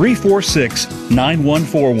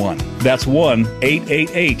 1-888-346-9141. That's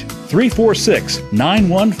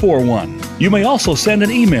 1-888-346-9141. You may also send an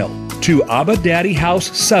email to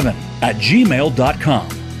abadaddyhouse7@gmail.com.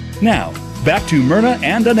 Now, back to Myrna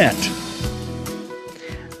and Annette.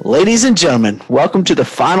 Ladies and gentlemen, welcome to the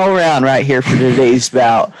final round right here for today's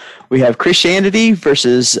bout. We have Christianity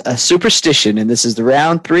versus superstition, and this is the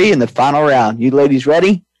round 3 and the final round. You ladies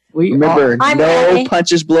ready? Remember, I'm no ready.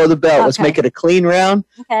 punches below the belt. Okay. Let's make it a clean round.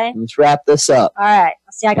 Okay. Let's wrap this up. All right.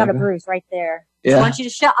 See, I got a bruise right there. Yeah. I want you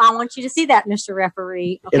to see that, Mr.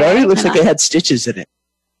 Referee. Okay? It already looks like it had stitches in it.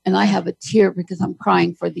 And I have a tear because I'm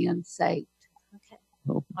crying for the unsaved. Okay.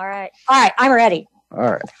 All right. All right. I'm ready. All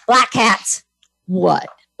right. Black cats. What?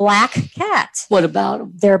 Black cats. What about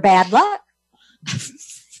them? They're bad luck.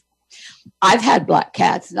 I've had black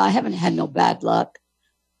cats, and I haven't had no bad luck.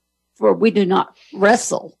 For we do not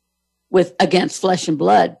wrestle against flesh and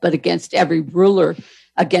blood, but against every ruler,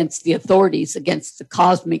 against the authorities, against the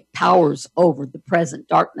cosmic powers over the present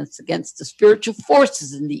darkness, against the spiritual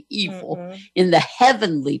forces and the evil in the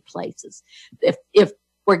heavenly places. If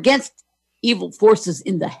we're against evil forces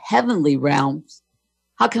in the heavenly realms,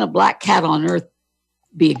 how can a black cat on earth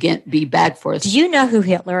be bad for us? Do you know who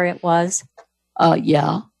Hitler it was?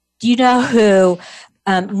 Yeah. Do you know who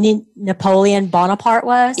Napoleon Bonaparte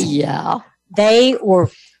was? Yeah. They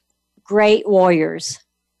were great warriors.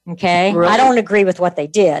 Okay. Really? I don't agree with what they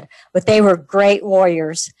did, but they were great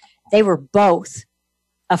warriors. They were both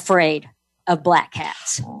afraid of black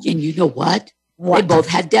cats. And you know what? They both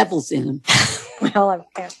had devils in them. Well, I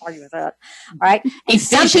can't argue with that. All right. And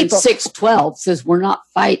Ephesians 6:12 says we're not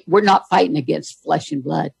fighting against flesh and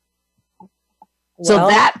blood. So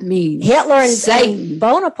that means Hitler and Satan.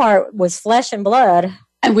 Bonaparte was flesh and blood.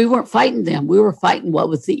 And we weren't fighting them. We were fighting what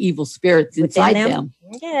was the evil spirits inside them.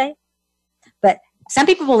 Okay. But some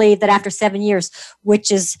people believe that after 7 years,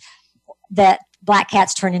 that black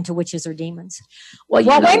cats turn into witches or demons. Well,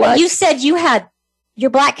 wait a minute. You said you had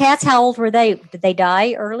your black cats. How old were they? Did they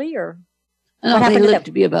die early or what happened? They lived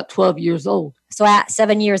to be about 12 years old. So at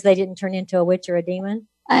 7 years, they didn't turn into a witch or a demon?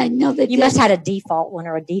 I know they did. You must have had a default one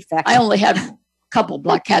or a defect. I only had a couple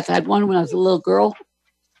black cats. I had one when I was a little girl.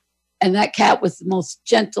 And that cat was the most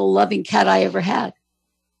gentle, loving cat I ever had.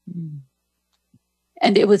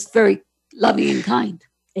 And it was very loving and kind.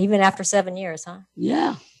 Even after 7 years, huh?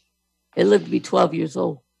 Yeah. It lived to be 12 years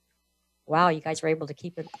old. Wow, you guys were able to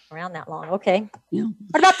keep it around that long. Okay. Yeah.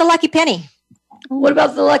 What about the lucky penny? What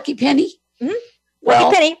about the lucky penny? Mm-hmm. Well,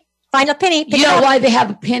 lucky penny. Find a penny. You know why they have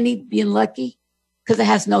a penny being lucky? Because it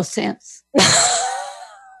has no sense.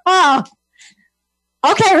 Oh.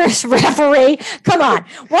 Okay, referee. Come on.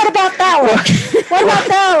 What about that one? What about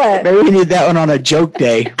that one? Maybe we need that one on a joke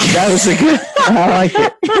day. That was a good. I like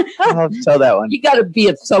it. I'll have to tell that one. You got to be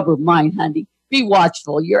of sober mind, honey. Be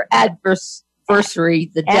watchful. Your adversary,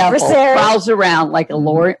 the devil, prowls around like a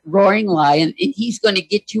roaring lion, and he's going to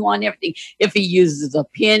get you on everything. If he uses a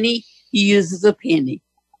penny, He uses a penny.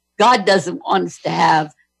 God doesn't want us to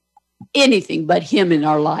have anything but him in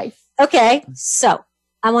our life. Okay, so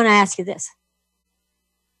I want to ask you this.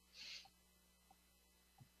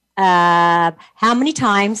 How many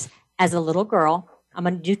times as a little girl, I'm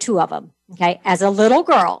going to do 2 of them, okay? As a little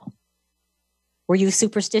girl, were you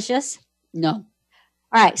superstitious? No.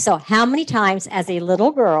 All right, so how many times as a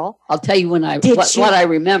little girl? I'll tell you when what I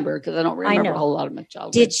remember, because I don't remember a whole lot of my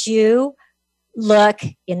childhood. Did you look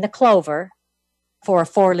in the clover for a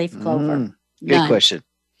 4-leaf clover? Good question.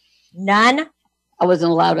 None? I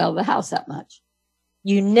wasn't allowed out of the house that much.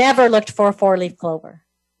 You never looked for a 4-leaf clover?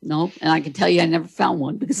 No, and I can tell you I never found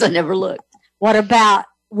one because I never looked. What about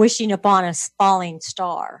wishing upon a falling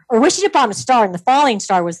star? Or wishing upon a star, and the falling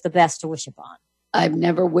star was the best to wish upon? I've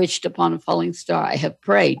never wished upon a falling star. I have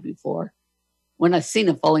prayed before when I've seen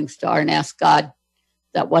a falling star and asked God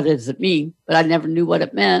that what does it mean, but I never knew what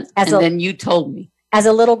it meant. Then you told me. As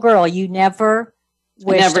a little girl, you never wished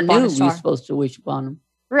upon a star? I never knew we were supposed to wish upon them.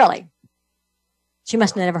 Really? She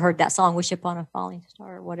must have never heard that song, Wish Upon a Falling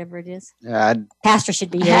Star, or whatever it is. Pastor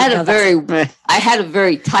should be here. I had a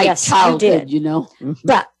very tight childhood, you know.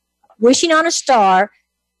 But wishing on a star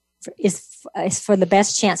is for the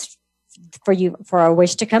best chance for you, for a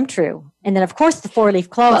wish to come true. And then, of course, the 4-leaf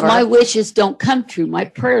clover. But my wishes don't come true. My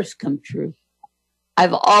prayers come true.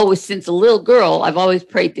 I've always, since a little girl, I've always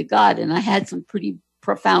prayed to God, and I had some pretty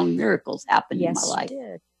profound miracles happen in my life.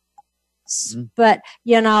 Yes, you did. But,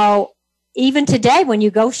 you know, even today, when you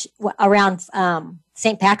go around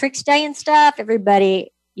St. Patrick's Day and stuff,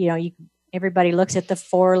 everybody, you know, everybody looks at the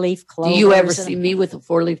 4-leaf clover. Do you ever see me with a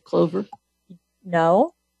 4-leaf clover?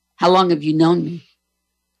 No. How long have you known me?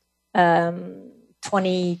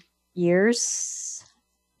 20 years.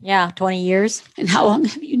 Yeah, 20 years. And how long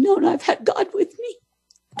have you known I've had God with me?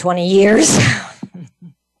 20 years.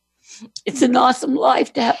 It's an awesome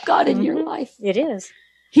life to have God in your life. It is.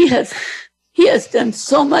 He has done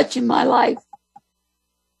so much in my life.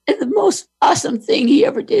 And the most awesome thing he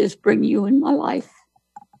ever did is bring you in my life.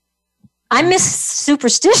 I'm Miss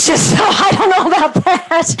Superstitious, so I don't know about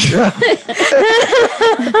that.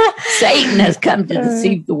 Satan has come to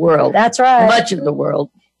deceive the world. That's right. Much of the world.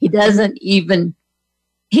 He doesn't even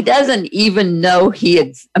know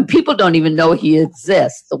and people don't even know he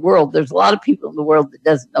exists. The world, there's a lot of people in the world that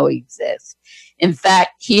doesn't know he exists. In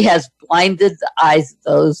fact, he has blinded the eyes of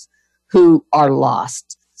those who are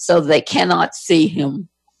lost, so they cannot see him.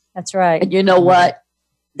 That's right. And you know what?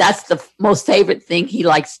 That's the most favorite thing he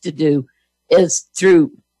likes to do, is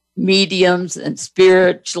through mediums and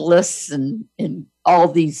spiritualists and all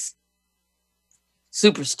these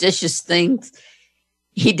superstitious things.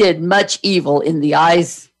 He did much evil in the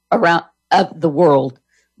eyes around of the world.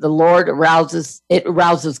 The Lord arouses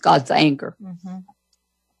God's anger. Mm-hmm.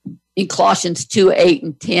 In Colossians 2:8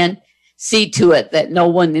 and 10, see to it that no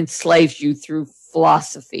one enslaves you through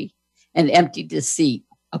philosophy and empty deceit,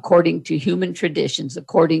 according to human traditions,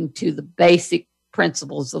 according to the basic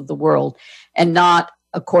principles of the world, and not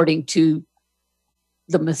according to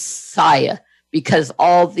the Messiah, because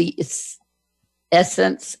all the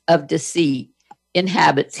essence of deceit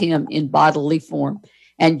inhabits him in bodily form,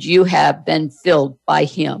 and you have been filled by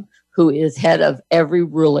him who is head of every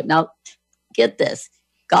ruler. Now, get this.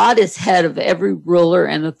 God is head of every ruler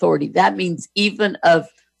and authority. That means even of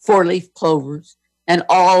 4-leaf clovers and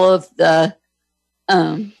all of the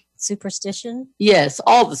superstition. Yes,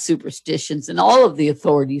 all the superstitions and all of the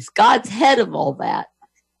authorities. God's head of all that.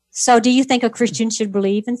 So do you think a Christian should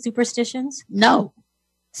believe in superstitions? No.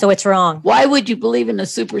 So it's wrong. Why would you believe in a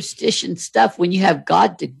superstition stuff when you have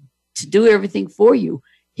God to do everything for you?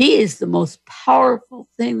 He is the most powerful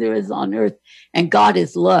thing there is on earth, and God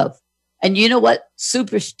is love. And you know what?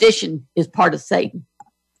 Superstition is part of Satan.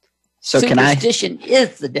 So superstition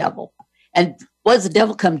is the devil. And what does the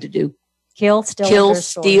devil come to do? Kill,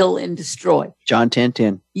 steal, and destroy. John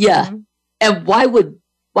 10:10. Yeah. Mm-hmm. And why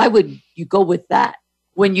would you go with that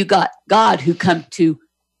when you got God who come to,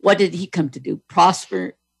 what did he come to do?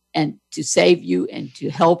 Prosper and to save you and to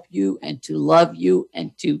help you and to love you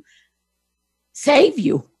and to save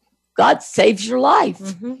you. God saves your life.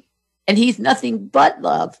 Mm-hmm. And he's nothing but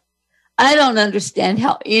love. I don't understand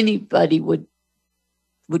how anybody would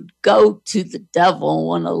go to the devil and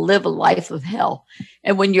want to live a life of hell.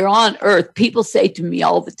 And when you're on earth, people say to me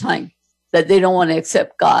all the time that they don't want to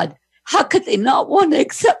accept God. How could they not want to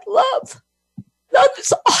accept love? Love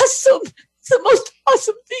is awesome. It's the most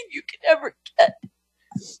awesome thing you can ever get.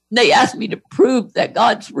 They asked me to prove that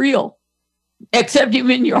God's real. Accept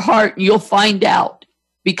him in your heart and you'll find out.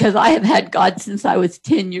 Because I have had God since I was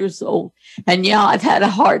 10 years old. And yeah, I've had a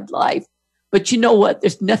hard life. But you know what?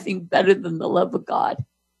 There's nothing better than the love of God.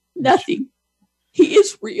 Nothing. He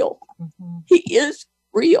is real. He is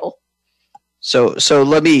real. So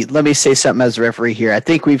let me say something as a referee here. I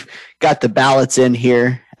think we've got the ballots in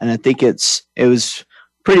here, and I think it was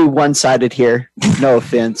pretty one-sided here. No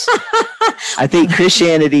offense. I think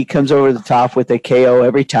Christianity comes over the top with a KO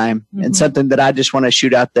every time. And something that I just want to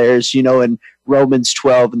shoot out there is, in Romans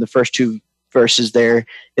 12, in the first 2 verses there,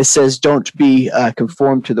 it says, don't be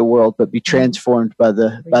conformed to the world, but be transformed by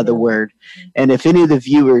the word. And if any of the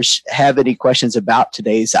viewers have any questions about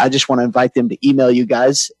today's, I just want to invite them to email you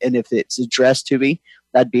guys. And if it's addressed to me,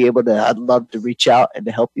 I'd love to reach out and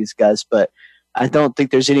to help these guys. But I don't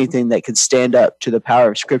think there's anything that can stand up to the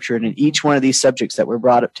power of Scripture. And in each one of these subjects that were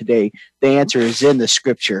brought up today, the answer is in the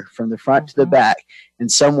Scripture from the front to the back. And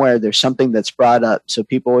somewhere there's something that's brought up. So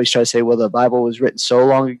people always try to say, well, the Bible was written so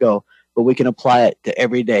long ago, but we can apply it to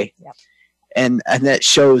every day. Yep. And that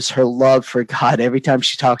shows her love for God every time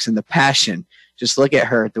she talks in the Passion. Just look at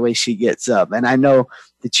her, the way she gets up. And I know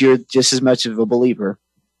that you're just as much of a believer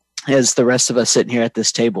as the rest of us sitting here at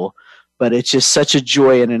this table. But it's just such a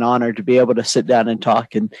joy and an honor to be able to sit down and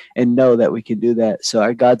talk and know that we can do that. So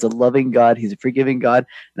our God's a loving God. He's a forgiving God.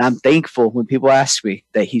 And I'm thankful when people ask me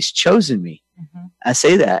that he's chosen me. I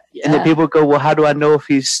say that. Yeah. And then people go, well, how do I know if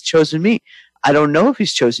he's chosen me? I don't know if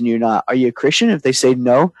he's chosen you or not. Are you a Christian? If they say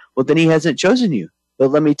no, well, then he hasn't chosen you.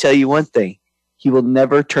 But let me tell you one thing. He will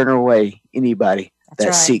never turn away anybody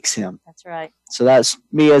that seeks him. That's right. So that's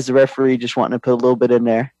me as the referee just wanting to put a little bit in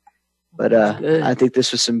there. But I think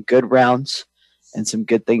this was some good rounds and some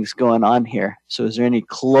good things going on here. So is there any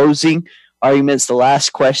closing arguments, the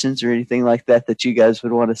last questions or anything like that you guys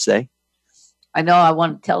would want to say? I know I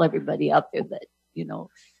want to tell everybody out there that,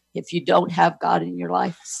 if you don't have God in your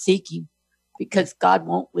life, seek him, because God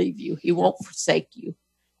won't leave you. He won't forsake you.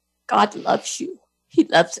 God loves you. He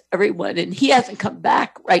loves everyone. And he hasn't come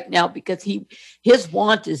back right now because his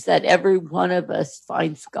want is that every one of us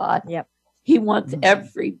finds God. Yep. He wants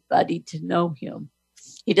everybody to know him.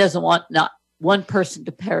 He doesn't want not one person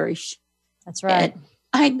to perish. That's right. And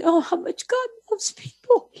I know how much God loves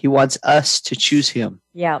people. He wants us to choose him.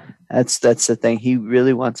 Yeah. That's the thing. He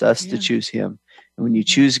really wants us to choose him. And when you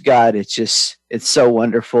choose God, it's so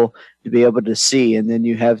wonderful to be able to see. And then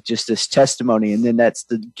you have just this testimony. And then that's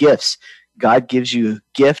the gifts. God gives you a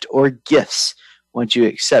gift or gifts once you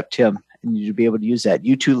accept him. And you'll be able to use that.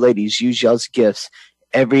 You two ladies use y'all's gifts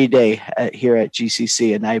every day here at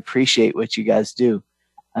GCC, and I appreciate what you guys do.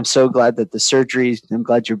 I'm so glad that the surgery, I'm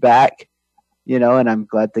glad you're back, and I'm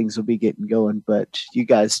glad things will be getting going, but you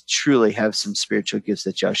guys truly have some spiritual gifts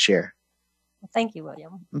that y'all share. Well, thank you,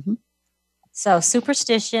 William. So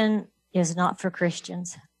superstition is not for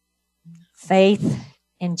Christians. Faith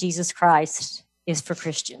in Jesus Christ is for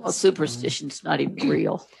Christians. Well, superstition's not even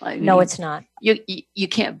real. No, it's not. You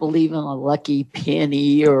can't believe in a lucky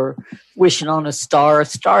penny or wishing on a star. A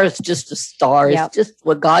star is just a star. Yep. It's just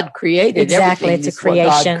what God created. Exactly, Everything it's a creation.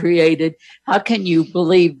 What God created. How can you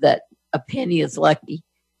believe that a penny is lucky?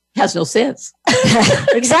 It has no sense.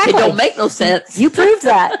 Exactly. It don't make no sense. You proved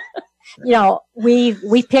that.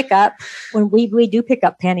 We pick up, when we do pick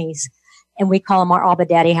up pennies, and we call them our Abba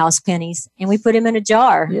Daddy house pennies, and we put them in a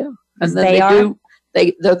jar. Yeah. And then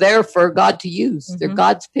they're there for God to use. They're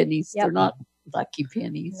God's pennies. Yep. They're not lucky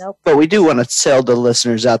pennies. Nope. But we do want to tell the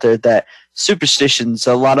listeners out there that superstitions,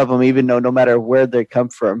 a lot of them, even though no matter where they come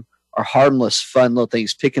from, are harmless, fun little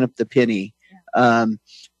things. Picking up the penny,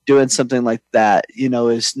 doing something like that,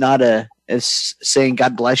 is not as saying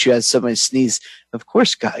God bless you as somebody sneeze. Of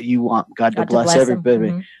course, God, you want God to bless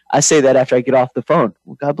everybody. I say that after I get off the phone.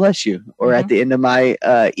 Well, God bless you. Or at the end of my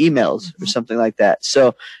emails or something like that.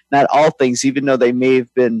 So not all things, even though they may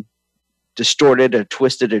have been distorted or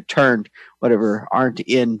twisted or turned, whatever, aren't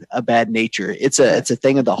in a bad nature. It's a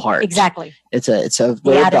thing of the heart. Exactly. It's a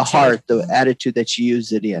way of the heart, the attitude that you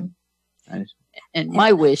use it in. Right? And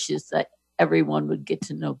my wish is that everyone would get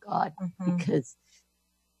to know God, because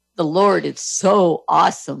the Lord is so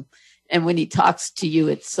awesome. And when he talks to you,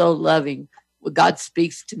 it's so loving. When God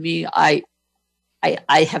speaks to me, I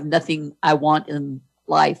have nothing I want in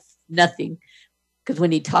life, nothing. Because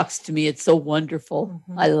when he talks to me, it's so wonderful.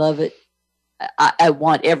 I love it. I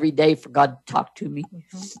want every day for God to talk to me,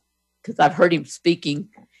 because I've heard him speaking.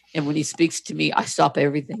 And when he speaks to me, I stop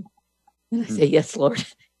everything. And I say, yes, Lord.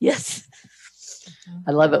 Yes.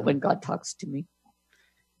 I love it when God talks to me.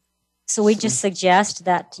 So we just suggest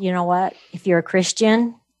that, if you're a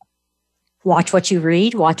Christian, watch what you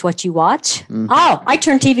read, watch what you watch. Oh, I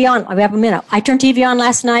turned TV on. We have a minute. I turned TV on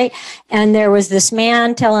last night, and there was this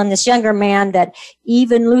man telling this younger man that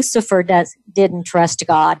even Lucifer didn't trust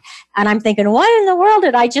God. And I'm thinking, what in the world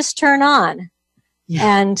did I just turn on?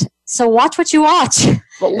 Yeah. And So watch what you watch.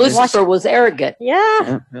 Well, Lucifer was arrogant.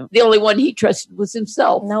 Yeah. The only one he trusted was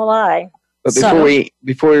himself. No lie. But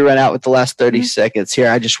before we run out with the last 30 seconds here,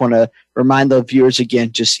 I just want to remind the viewers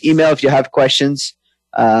again, just email if you have questions.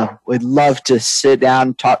 We'd love to sit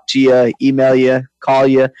down, talk to you, email you, call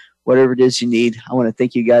you, whatever it is you need. I want to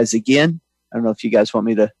thank you guys again. I don't know if you guys want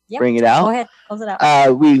me to bring it out. Go ahead. Close it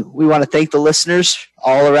out. We want to thank the listeners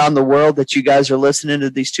all around the world that you guys are listening to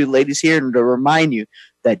these two ladies here, and to remind you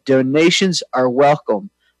that donations are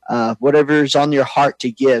welcome. Whatever is on your heart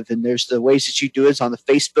to give. And there's the ways that you do it on the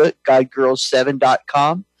Facebook,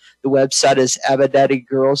 GuideGirls7.com. The website is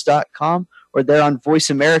AbadaddieGirls.com. Or there on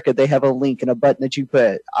Voice America, they have a link and a button that you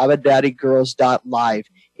put, AbadaddieGirls.live.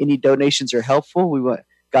 Any donations are helpful.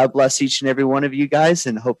 God bless each and every one of you guys,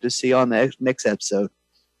 and hope to see you on the next episode.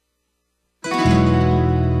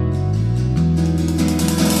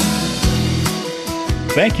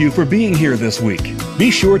 Thank you for being here this week.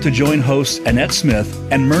 Be sure to join hosts Annette Smith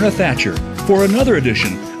and Myrna Thatcher for another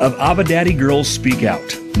edition of Abba Girls Speak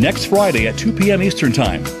Out next Friday at 2 p.m. Eastern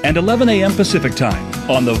Time and 11 a.m. Pacific Time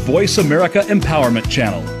on the Voice America Empowerment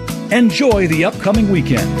Channel. Enjoy the upcoming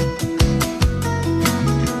weekend.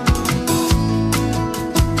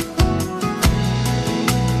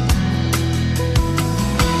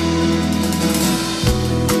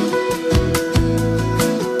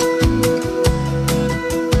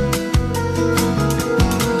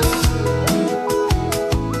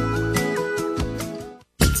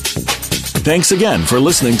 Thanks again for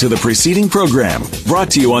listening to the preceding program, brought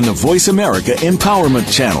to you on the Voice America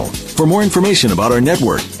Empowerment Channel. For more information about our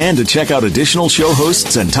network and to check out additional show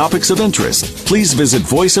hosts and topics of interest, please visit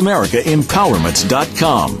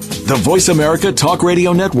voiceamericaempowerment.com. The Voice America Talk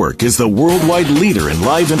Radio Network is the worldwide leader in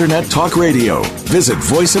live Internet talk radio. Visit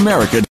voiceamerica.com.